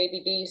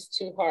maybe these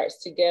 2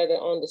 hearts together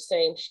on the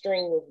same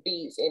string with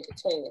beads in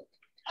between them.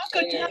 How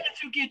did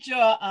you get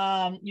your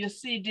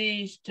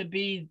CDs to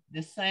be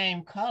the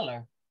same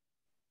color?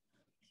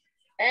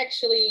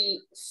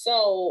 Actually,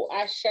 so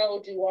I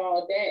showed you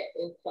all that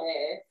in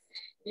class.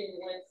 Give me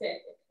 1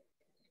 second.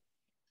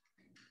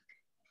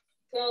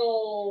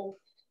 So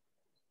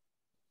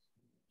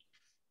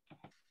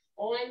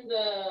on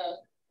the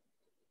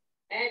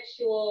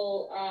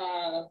actual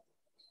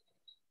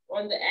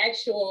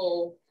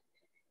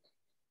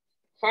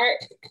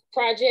heart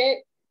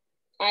project,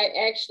 I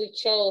actually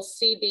chose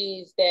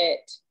CDs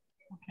that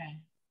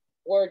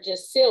were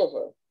just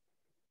silver.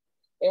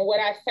 And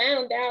what I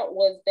found out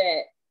was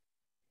that,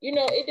 you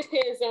know, it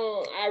depends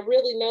on, I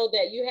really know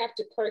that you have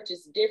to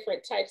purchase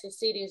different types of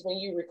CDs when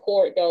you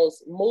record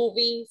those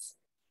movies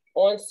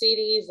on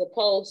CDs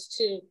opposed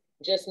to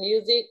just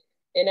music.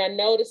 And I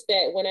noticed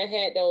that when I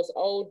had those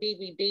old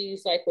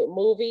DVDs, like with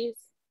movies,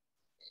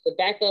 the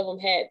back of them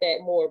had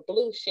that more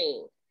blue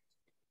sheen.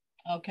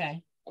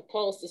 Okay.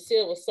 Opposed to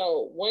silver.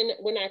 So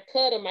when I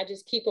cut them, I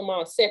just keep them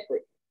all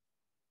separate.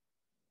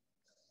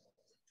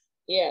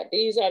 Yeah,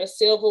 these are the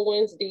silver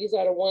ones. These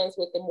are the ones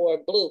with the more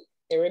blue.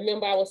 And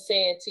remember I was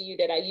saying to you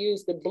that I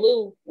used the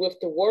blue with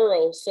the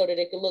world so that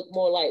it could look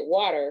more like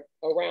water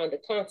around the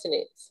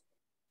continents.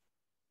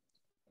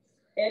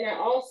 And I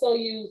also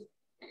use,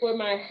 for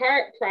my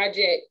heart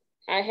project,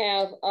 I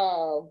have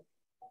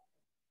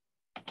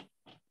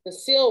the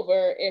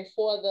silver, and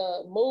for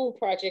the moon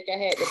project, I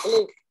had the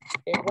blue.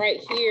 And right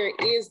here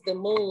is the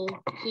moon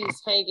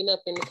piece hanging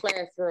up in the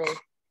classroom.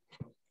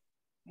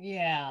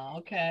 Yeah,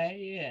 okay,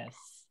 yes.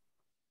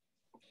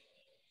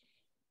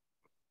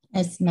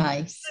 That's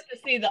nice. Good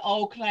to see the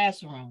old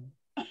classroom.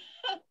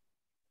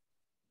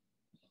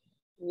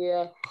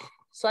 Yeah,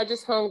 so I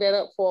just hung that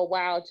up for a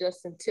while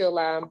just until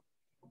I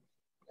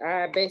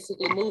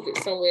basically move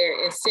it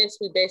somewhere. And since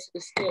we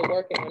basically still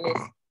working on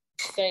this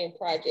same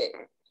project.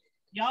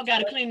 Y'all got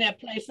to clean that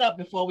place up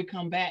before we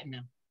come back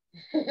now.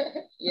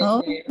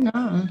 Yes,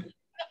 no.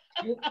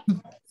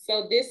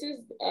 So this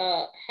is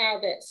how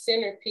that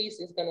center piece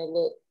is going to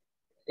look.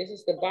 This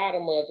is the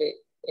bottom of it.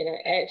 And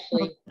I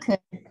actually,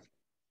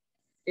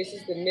 this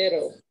is the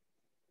middle.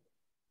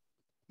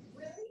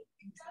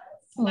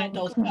 Like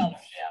those colors,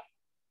 yeah.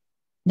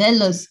 That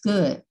looks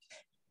good.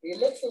 It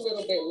looks a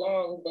little bit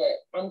long,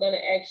 but I'm going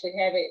to actually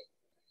have it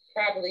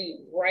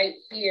probably right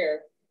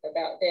here,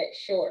 about that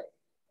short,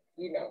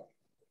 you know,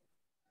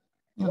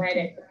 right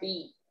at the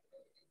bead.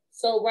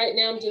 So right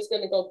now I'm just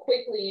going to go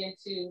quickly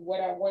into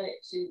what I wanted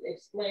to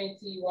explain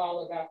to you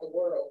all about the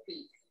world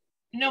piece.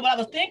 You know, what I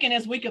was thinking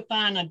is we could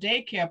find a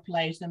daycare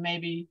place and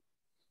maybe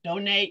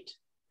donate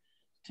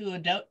to a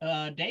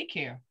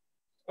daycare.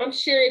 I'm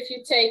sure if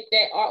you take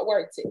that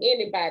artwork to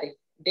anybody,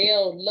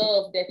 they'll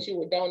love that you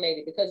would donate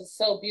it because it's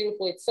so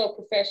beautiful. It's so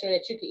professional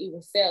that you can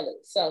even sell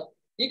it. So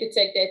you could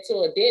take that to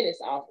a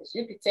dentist's office.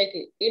 You could take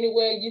it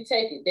anywhere you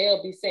take it.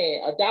 They'll be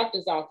saying a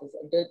doctor's office,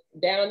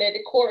 down at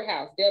the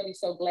courthouse. They'll be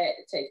so glad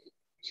to take it.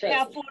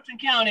 Have Fulton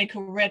County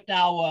correct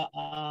our,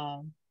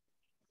 are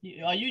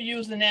you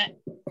using that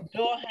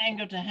door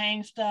hanger to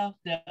hang stuff?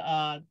 The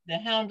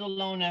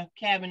handle on the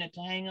cabinet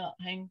to hang?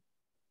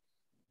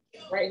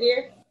 Right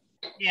here?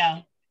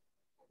 Yeah.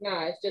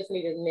 Nah, it's just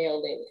needed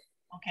nailed in.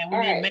 Okay, we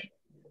need to make,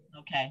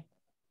 okay.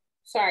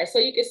 Sorry, so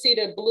you can see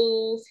the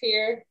blues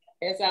here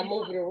as I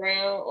move it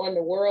around on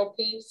the world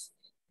piece.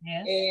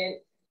 Yes. And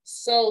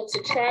so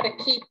to try to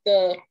keep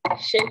the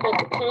shape of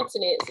the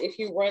continents, if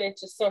you run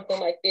into something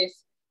like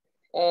this,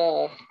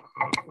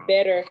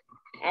 better,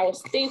 I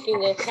was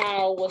thinking of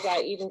how was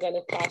I even going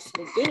to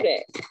possibly do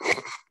that.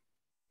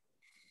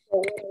 So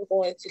what I'm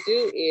going to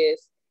do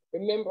is,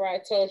 remember I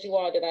told you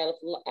all that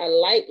I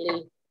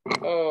lightly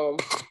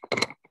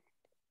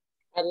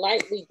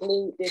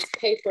glued this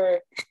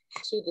paper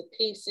to the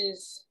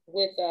pieces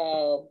with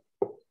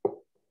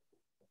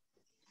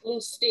glue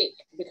stick,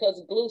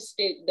 because glue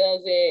stick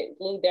doesn't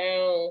glue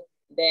down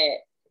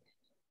that,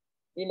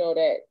 you know,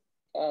 that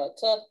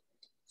tough.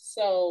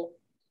 So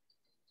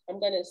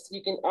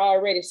you can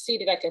already see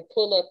that I can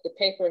pull up the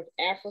paper of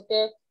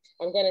Africa.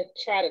 I'm gonna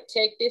try to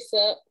take this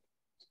up,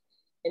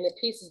 and the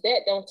pieces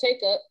that don't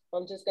take up,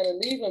 I'm just gonna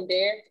leave them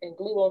there and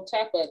glue on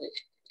top of it.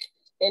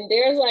 And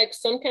there's like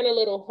some kind of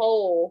little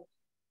hole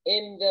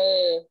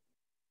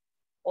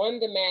on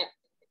the map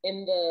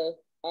in the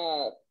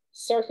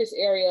surface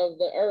area of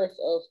the earth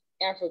of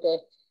Africa.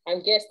 I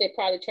guess they're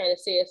probably trying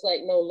to say it's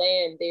like no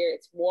land there,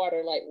 it's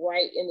water, like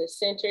right in the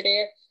center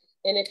there.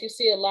 And if you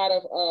see a lot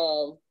of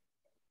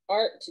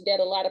art that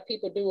a lot of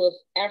people do of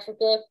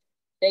Africa,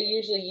 they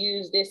usually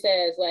use this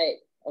as like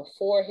a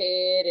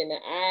forehead and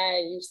an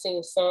eye. You've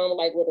seen some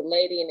like with a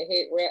lady in the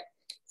head wrap.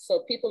 So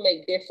people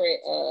make different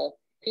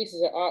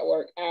pieces of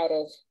artwork out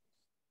of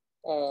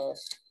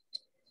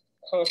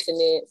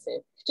continents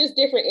and just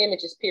different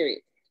images,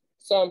 period.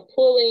 So I'm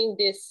pulling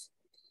this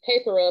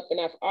paper up, and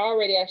I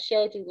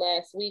showed you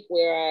last week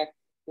where I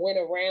went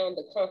around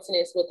the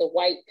continents with a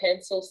white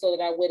pencil so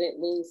that I wouldn't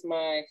lose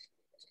my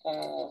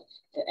the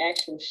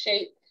actual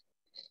shape.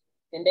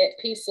 And that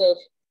piece of,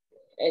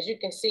 as you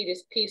can see,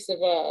 this piece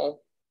of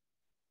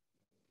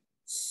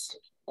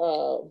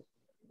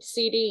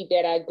CD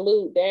that I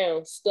glued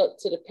down stuck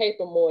to the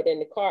paper more than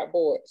the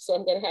cardboard. So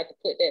I'm gonna have to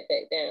put that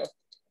back down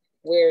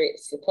where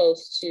it's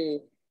supposed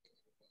to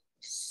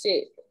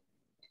sit.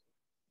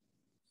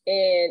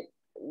 And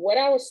what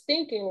I was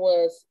thinking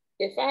was,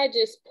 if I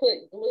just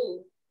put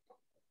glue,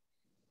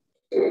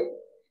 if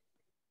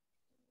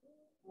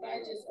I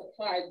just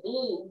apply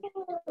glue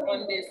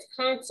on this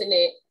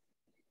continent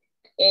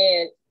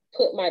and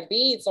put my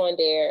beads on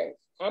there,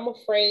 I'm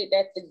afraid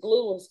that the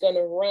glue is going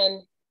to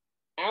run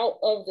out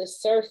of the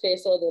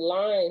surface or the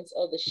lines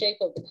of the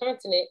shape of the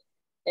continent,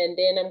 and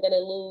then I'm going to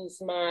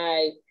lose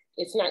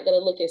it's not going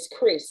to look as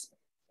crisp.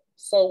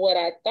 So what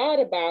I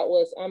thought about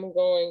was, I'm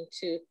going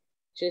to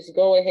just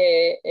go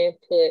ahead and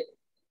put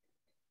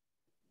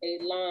a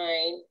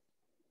line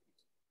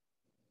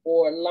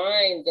or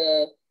line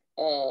the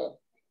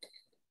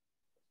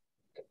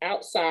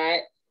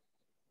outside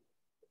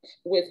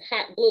with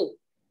hot glue.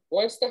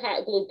 Once the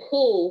hot glue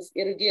cools,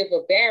 it'll give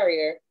a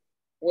barrier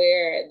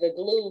where the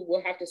glue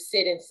will have to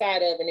sit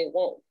inside of and it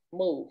won't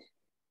move.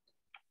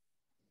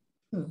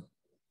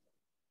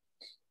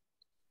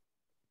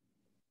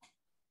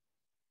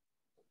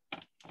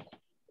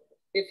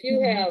 If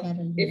you have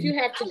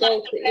to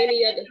go to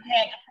any other,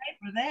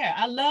 paper there.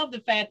 I love the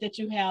fact that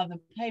you have the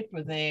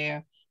paper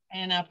there,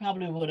 and I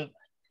probably would have,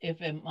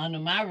 if under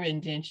my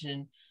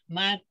rendition,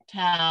 my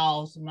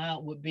tiles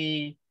would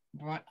be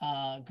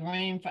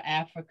green for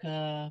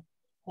Africa,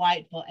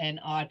 white for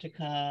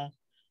Antarctica.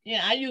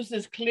 Yeah, I use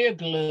this clear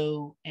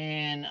glue,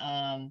 and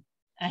I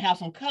have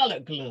some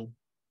colored glue.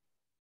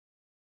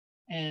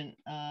 And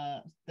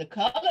the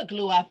colored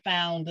glue I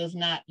found does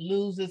not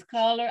lose its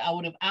color. I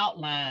would have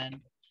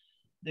outlined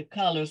the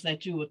colors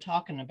that you were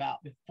talking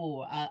about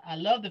before. I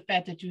love the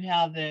fact that you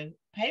have the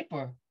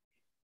paper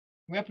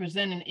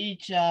representing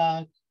each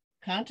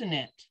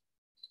continent.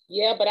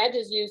 Yeah, but I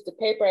just used the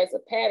paper as a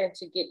pattern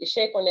to get the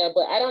shape on there.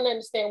 But I don't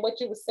understand what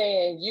you were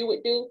saying you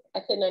would do. I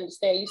couldn't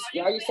understand.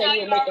 Are you saying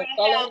you would make a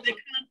color?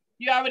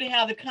 You already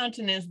have the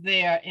continents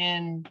there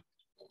in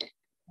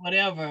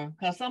whatever,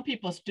 because some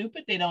people are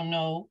stupid. They don't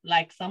know,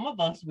 like some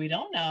of us, we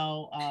don't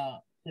know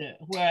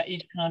where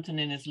each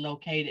continent is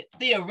located,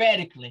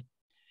 theoretically.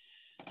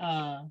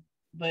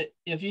 But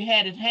if you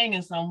had it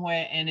hanging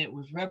somewhere and it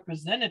was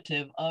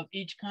representative of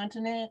each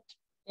continent,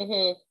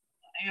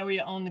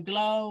 area on the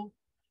globe,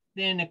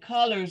 then the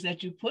colors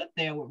that you put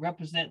there would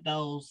represent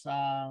those.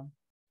 Oh,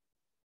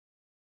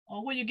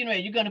 what are you getting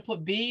ready? You're going to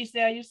put beads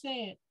there, you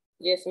said?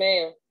 Yes,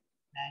 ma'am.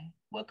 Okay.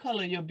 What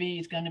color your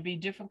beads going to be?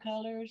 Different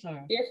colors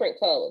or? Different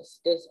colors.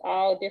 There's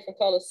all different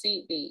color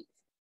seed beads.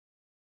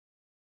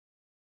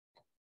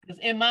 Because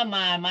in my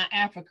mind, my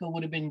Africa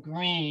would have been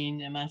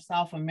green and my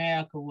South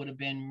America would have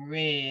been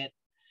red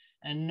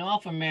and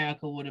North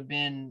America would have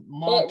been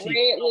But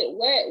red with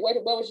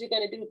what? What was you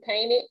gonna do?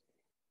 Paint it?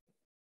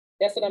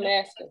 That's what I'm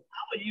asking.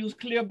 I would use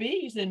clear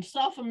beads and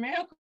South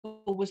America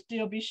would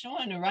still be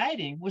showing the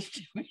writing. Would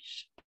still be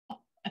showing.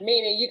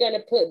 Meaning you're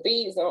gonna put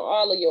beads on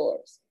all of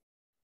yours?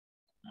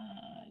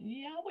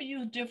 Yeah, I would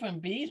use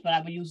different beads, but I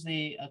would use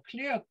a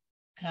clear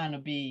kind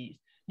of beads.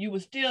 You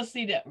would still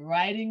see that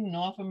writing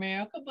North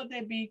America, but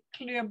they'd be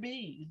clear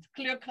beads,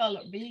 clear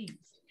colored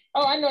beads.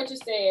 Oh, I know what you're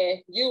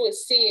saying. You would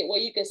see it where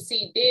you can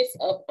see this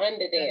up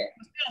under there.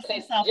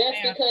 Just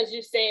because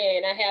you're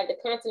saying I have the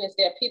continents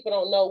there, people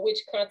don't know which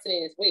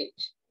continent is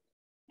which.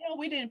 Yeah,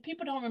 we didn't.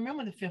 People don't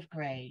remember the 5th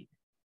grade.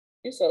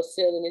 You're so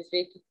silly, Miss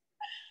Vicky.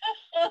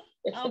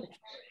 I'm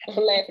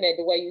laughing at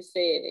the way you said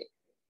it.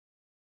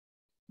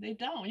 They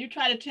don't. You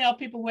try to tell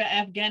people where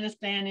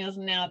Afghanistan is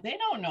now, they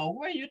don't know.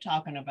 Where are you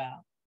talking about?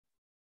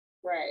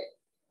 Right.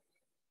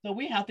 So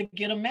we have to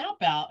get a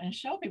map out and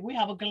show people. We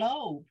have a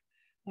globe.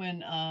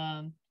 When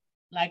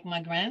like my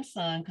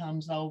grandson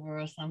comes over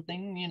or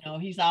something, you know,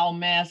 he's all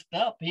masked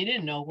up. He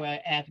didn't know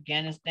where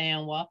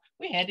Afghanistan was.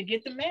 We had to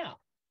get the map.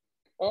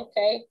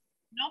 Okay.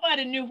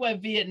 Nobody knew where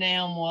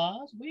Vietnam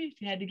was. We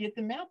had to get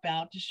the map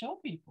out to show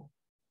people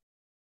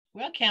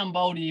where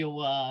Cambodia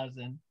was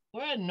and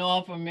where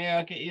North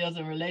America is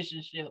in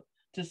relationship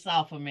to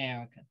South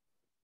America.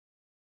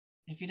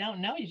 If you don't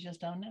know, you just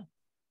don't know.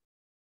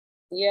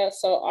 Yeah,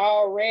 so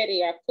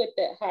already I put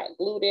that hot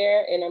glue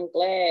there and I'm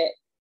glad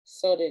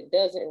so that it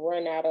doesn't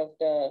run out of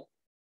the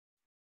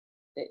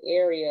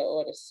area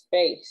or the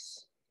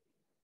space.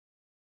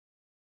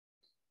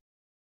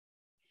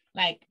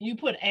 Like you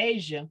put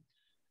Asia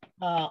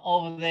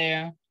over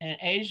there, and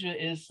Asia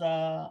is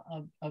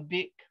a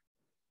big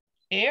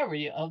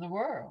area of the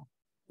world.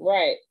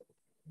 Right.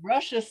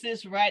 Russia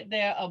sits right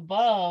there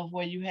above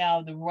where you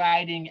have the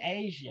writing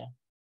Asia.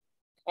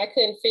 I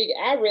couldn't figure,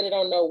 I really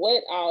don't know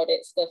what all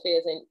that stuff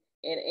is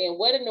and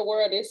what in the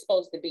world is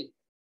supposed to be.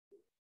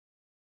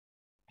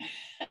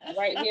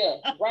 Right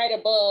here, right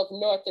above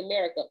North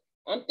America.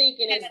 I'm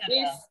thinking it's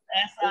this.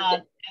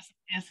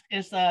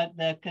 It's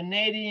the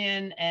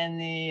Canadian and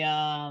the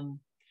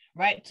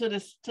right to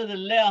the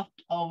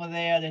left over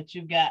there that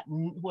you got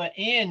where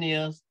N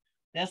is.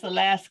 That's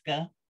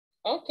Alaska.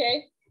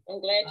 Okay,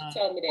 I'm glad you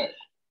told me that.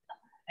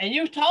 And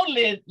you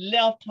totally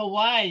left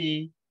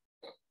Hawaii,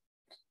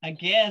 I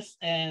guess.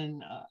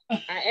 And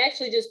I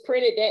actually just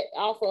printed that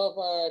off of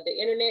the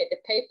internet, the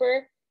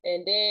paper.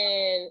 And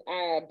then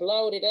I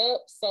blowed it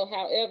up. So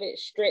however it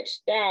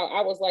stretched out,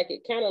 I was like,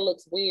 it kind of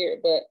looks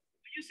weird, but.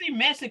 You see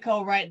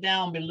Mexico right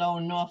down below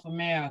North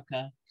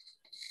America.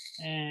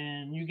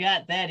 And you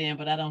got that in,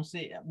 but I don't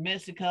see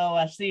Mexico.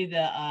 I see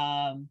the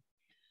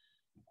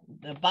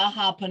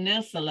Baja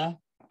Peninsula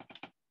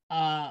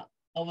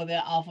over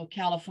there off of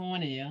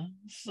California.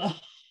 So.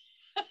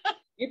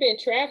 You've been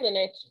traveling,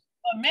 ain't you?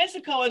 But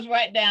Mexico is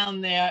right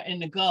down there in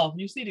the Gulf.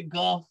 You see the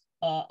Gulf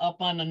up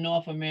under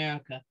North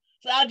America.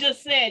 So I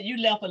just said you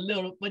left a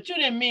little, but you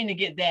didn't mean to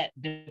get that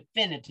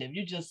definitive.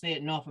 You just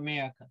said North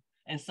America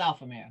and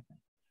South America.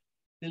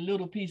 The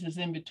little pieces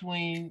in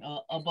between,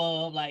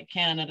 above, like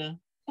Canada.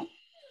 You've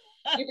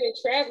been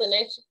traveling,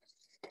 ain't you?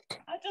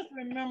 I just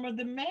remember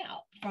the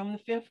map from the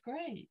 5th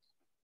grade.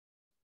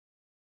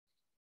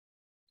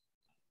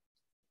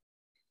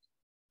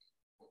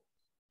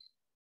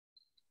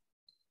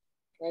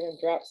 I done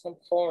dropped some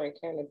foreign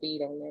kind of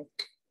bead on there.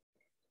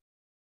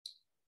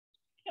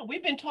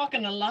 We've been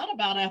talking a lot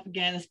about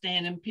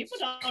Afghanistan, and people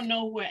don't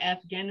know where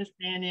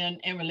Afghanistan is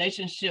in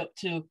relationship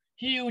to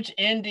huge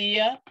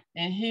India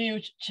and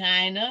huge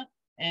China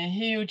and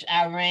huge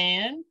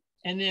Iran,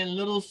 and then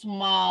little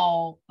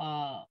small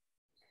off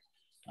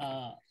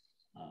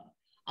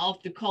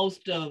the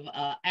coast of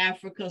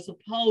Africa,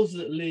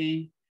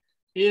 supposedly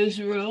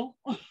Israel.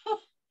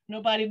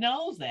 Nobody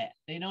knows that.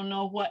 They don't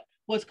know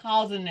what's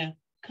causing the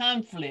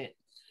conflict.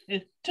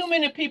 There's too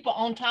many people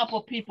on top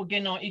of people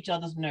getting on each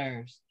other's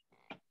nerves.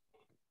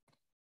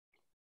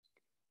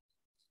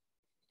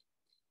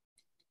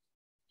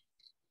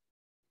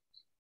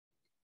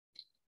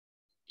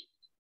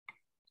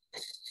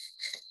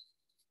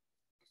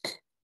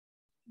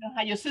 You know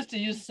how your sister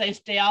used to say,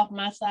 stay off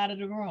my side of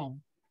the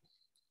room.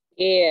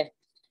 Yeah.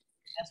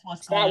 That's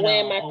what's going on. Stop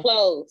wearing my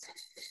clothes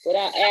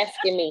without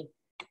asking me.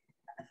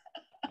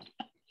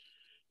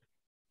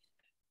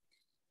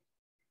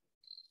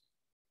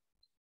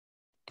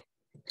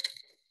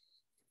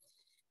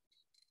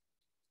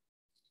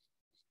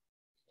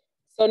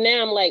 So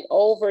now I'm like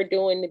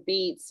overdoing the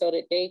beads so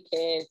that they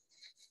can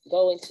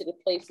go into the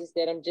places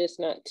that I'm just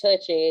not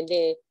touching. And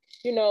then,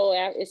 you know,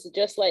 it's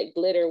just like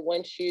glitter.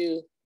 Once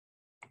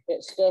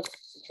that stuff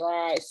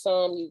dries,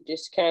 some you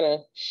just kind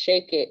of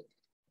shake it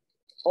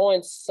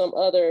on some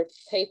other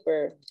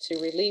paper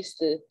to release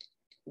the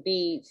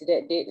beads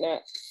that did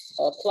not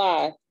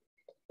apply.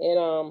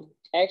 And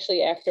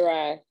actually after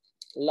I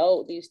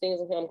load these things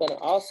in here, I'm going to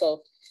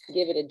also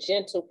give it a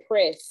gentle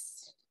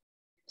press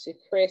to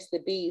press the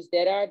beads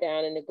that are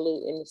down in the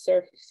glue in the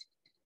surface.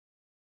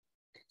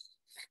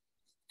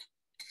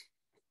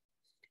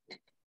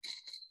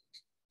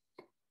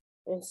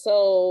 And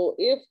so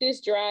if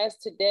this dries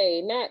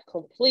today, not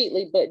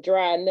completely, but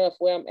dry enough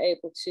where I'm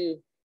able to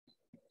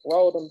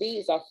roll them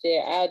beads off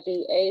there, I'll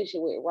do Asia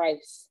with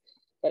rice.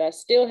 But I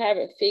still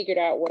haven't figured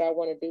out what I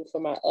want to do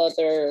for my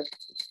other,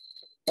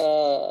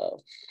 the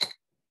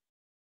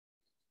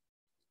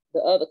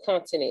other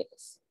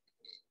continents.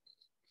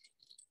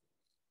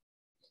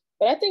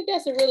 But I think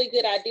that's a really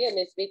good idea,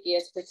 Miss Vicki,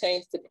 as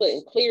pertains to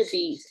putting clear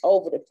beads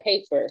over the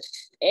paper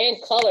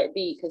and colored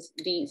beads,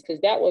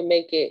 because that would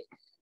make it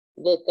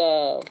look,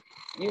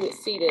 you would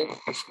see the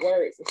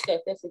words and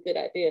stuff. That's a good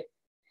idea.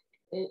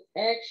 And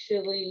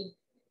actually,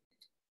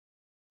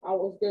 I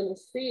was gonna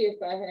see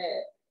if I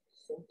had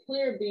some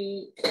clear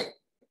beads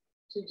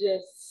to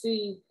just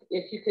see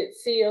if you could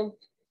see them,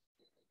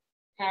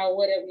 how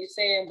whatever you're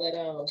saying, but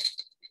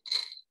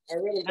I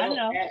really don't. I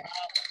know.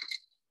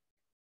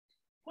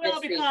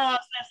 Well, because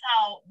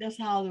that's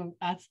how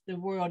the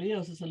world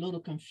is. It's a little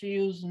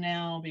confused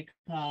now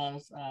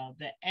because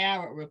the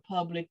Arab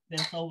Republic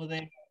that's over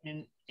there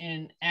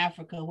in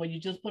Africa, where you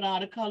just put all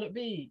the colored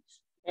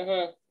beads.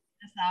 That's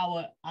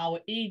our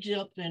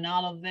Egypt and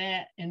all of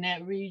that in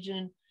that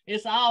region.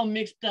 It's all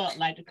mixed up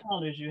like the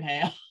colors you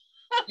have.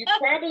 You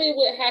probably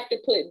would have to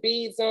put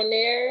beads on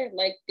there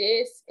like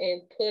this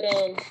and put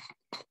them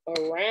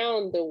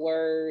around the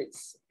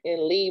words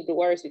and leave the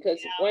words, because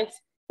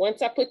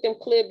once I put them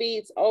clear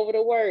beads over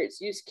the words,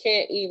 you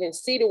can't even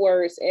see the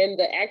words, and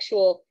the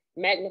actual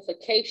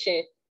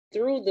magnification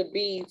through the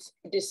beads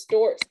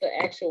distorts the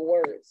actual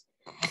words.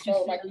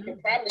 So like you can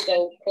probably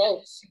go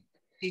close.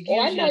 Oh,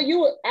 I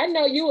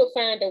know you would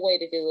find a way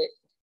to do it.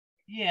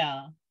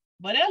 Yeah,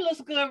 but that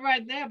looks good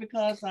right there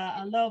because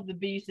I love the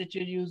beads that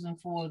you're using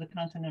for the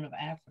continent of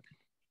Africa.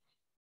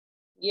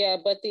 Yeah,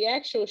 but the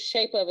actual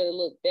shape of it will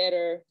look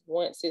better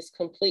once it's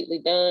completely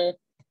done.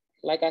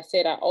 Like I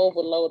said, I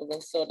overloaded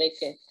them so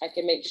I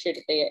can make sure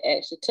that they are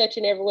actually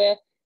touching everywhere.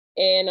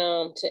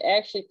 And to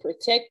actually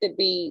protect the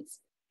beads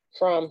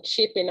from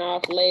chipping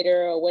off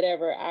later or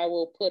whatever, I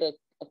will put a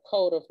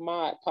coat of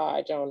Mod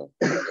Podge on them.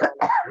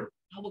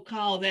 I would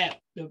call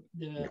that the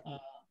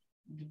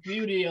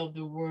beauty of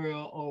the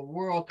world, or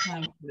world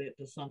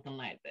conflict, or something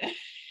like that.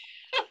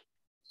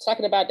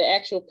 Talking about the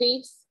actual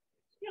piece?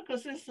 Yeah,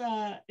 because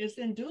it's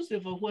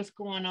inducive of what's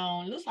going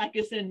on. It looks like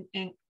it's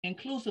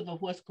inclusive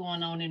of what's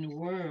going on in the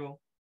world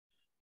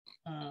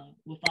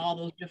with all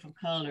those different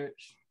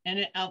colors.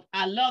 And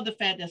I love the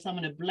fact that some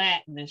of the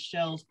blackness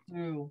shows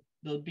through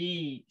the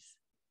beads.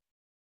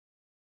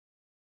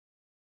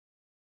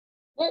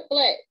 What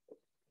black?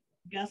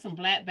 You got some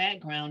black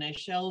background that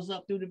shows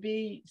up through the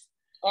beads.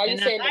 Are you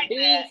saying the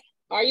beads?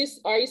 Are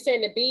you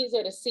saying the beads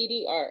or the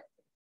CD art?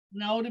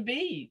 No, the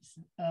beads.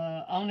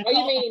 On the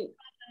you mean?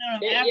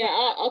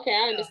 Yeah, okay,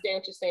 I understand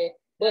what you're saying.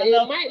 But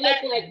it might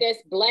look like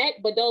that's black,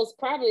 but those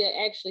probably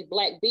are actually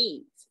black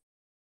beads.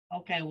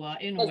 Okay, well,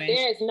 anyway.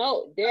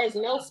 There's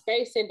no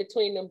space in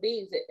between them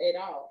beads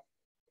at all.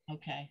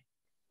 Okay.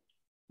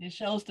 It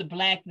shows the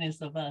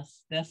blackness of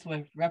us. That's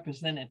what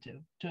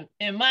representative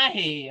in my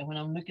head when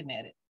I'm looking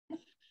at it.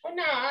 Well,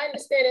 no, I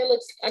understand.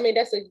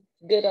 That's a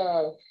good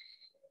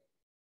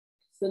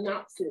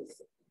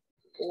synopsis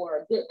or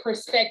a good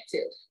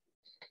perspective.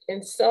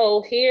 And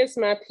so here's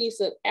my piece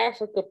of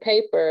Africa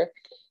paper.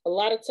 A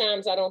lot of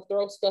times I don't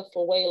throw stuff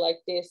away like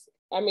this.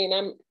 I'm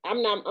gonna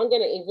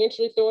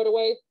eventually throw it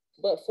away,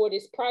 but for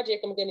this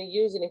project, I'm gonna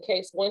use it in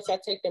case once I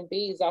take them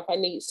beads off, I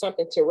need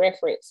something to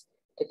reference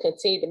to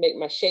continue to make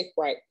my shape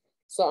right.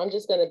 So I'm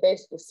just gonna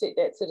basically sit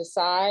that to the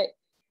side.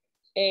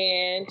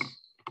 And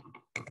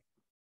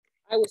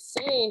I was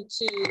saying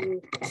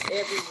to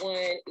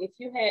everyone, if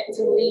you had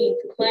to leave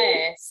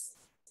class,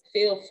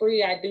 feel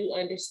free. I do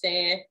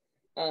understand.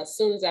 As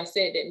soon as I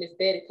said that, Miss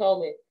Betty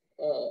Coleman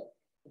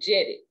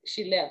jetted.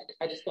 She left.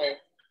 I just played.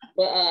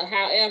 But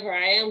however,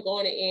 I am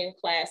going to end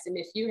class. And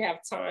if you have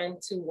time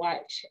to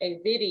watch a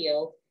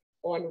video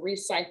on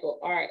recycled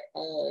art,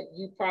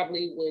 you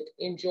probably would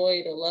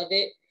enjoy it or love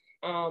it.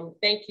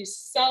 Thank you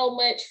so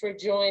much for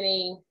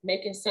joining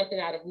Making Something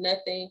Out of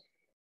Nothing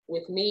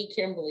with me,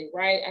 Kimberlie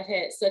Wright. I've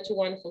had such a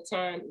wonderful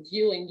time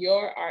viewing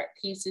your art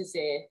pieces,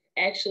 and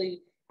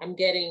actually I'm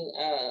getting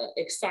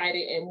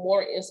excited and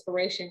more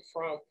inspiration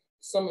from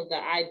some of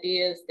the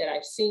ideas that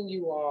I've seen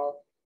you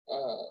all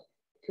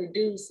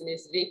produce,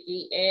 Miss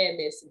Vicki and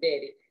Miss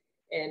Betty.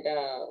 And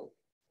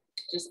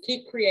just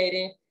keep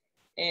creating,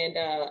 and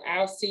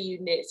I'll see you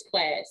next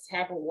class.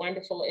 Have a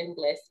wonderful and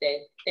blessed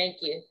day. Thank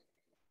you.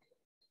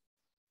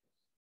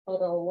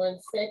 Hold on one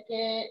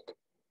second.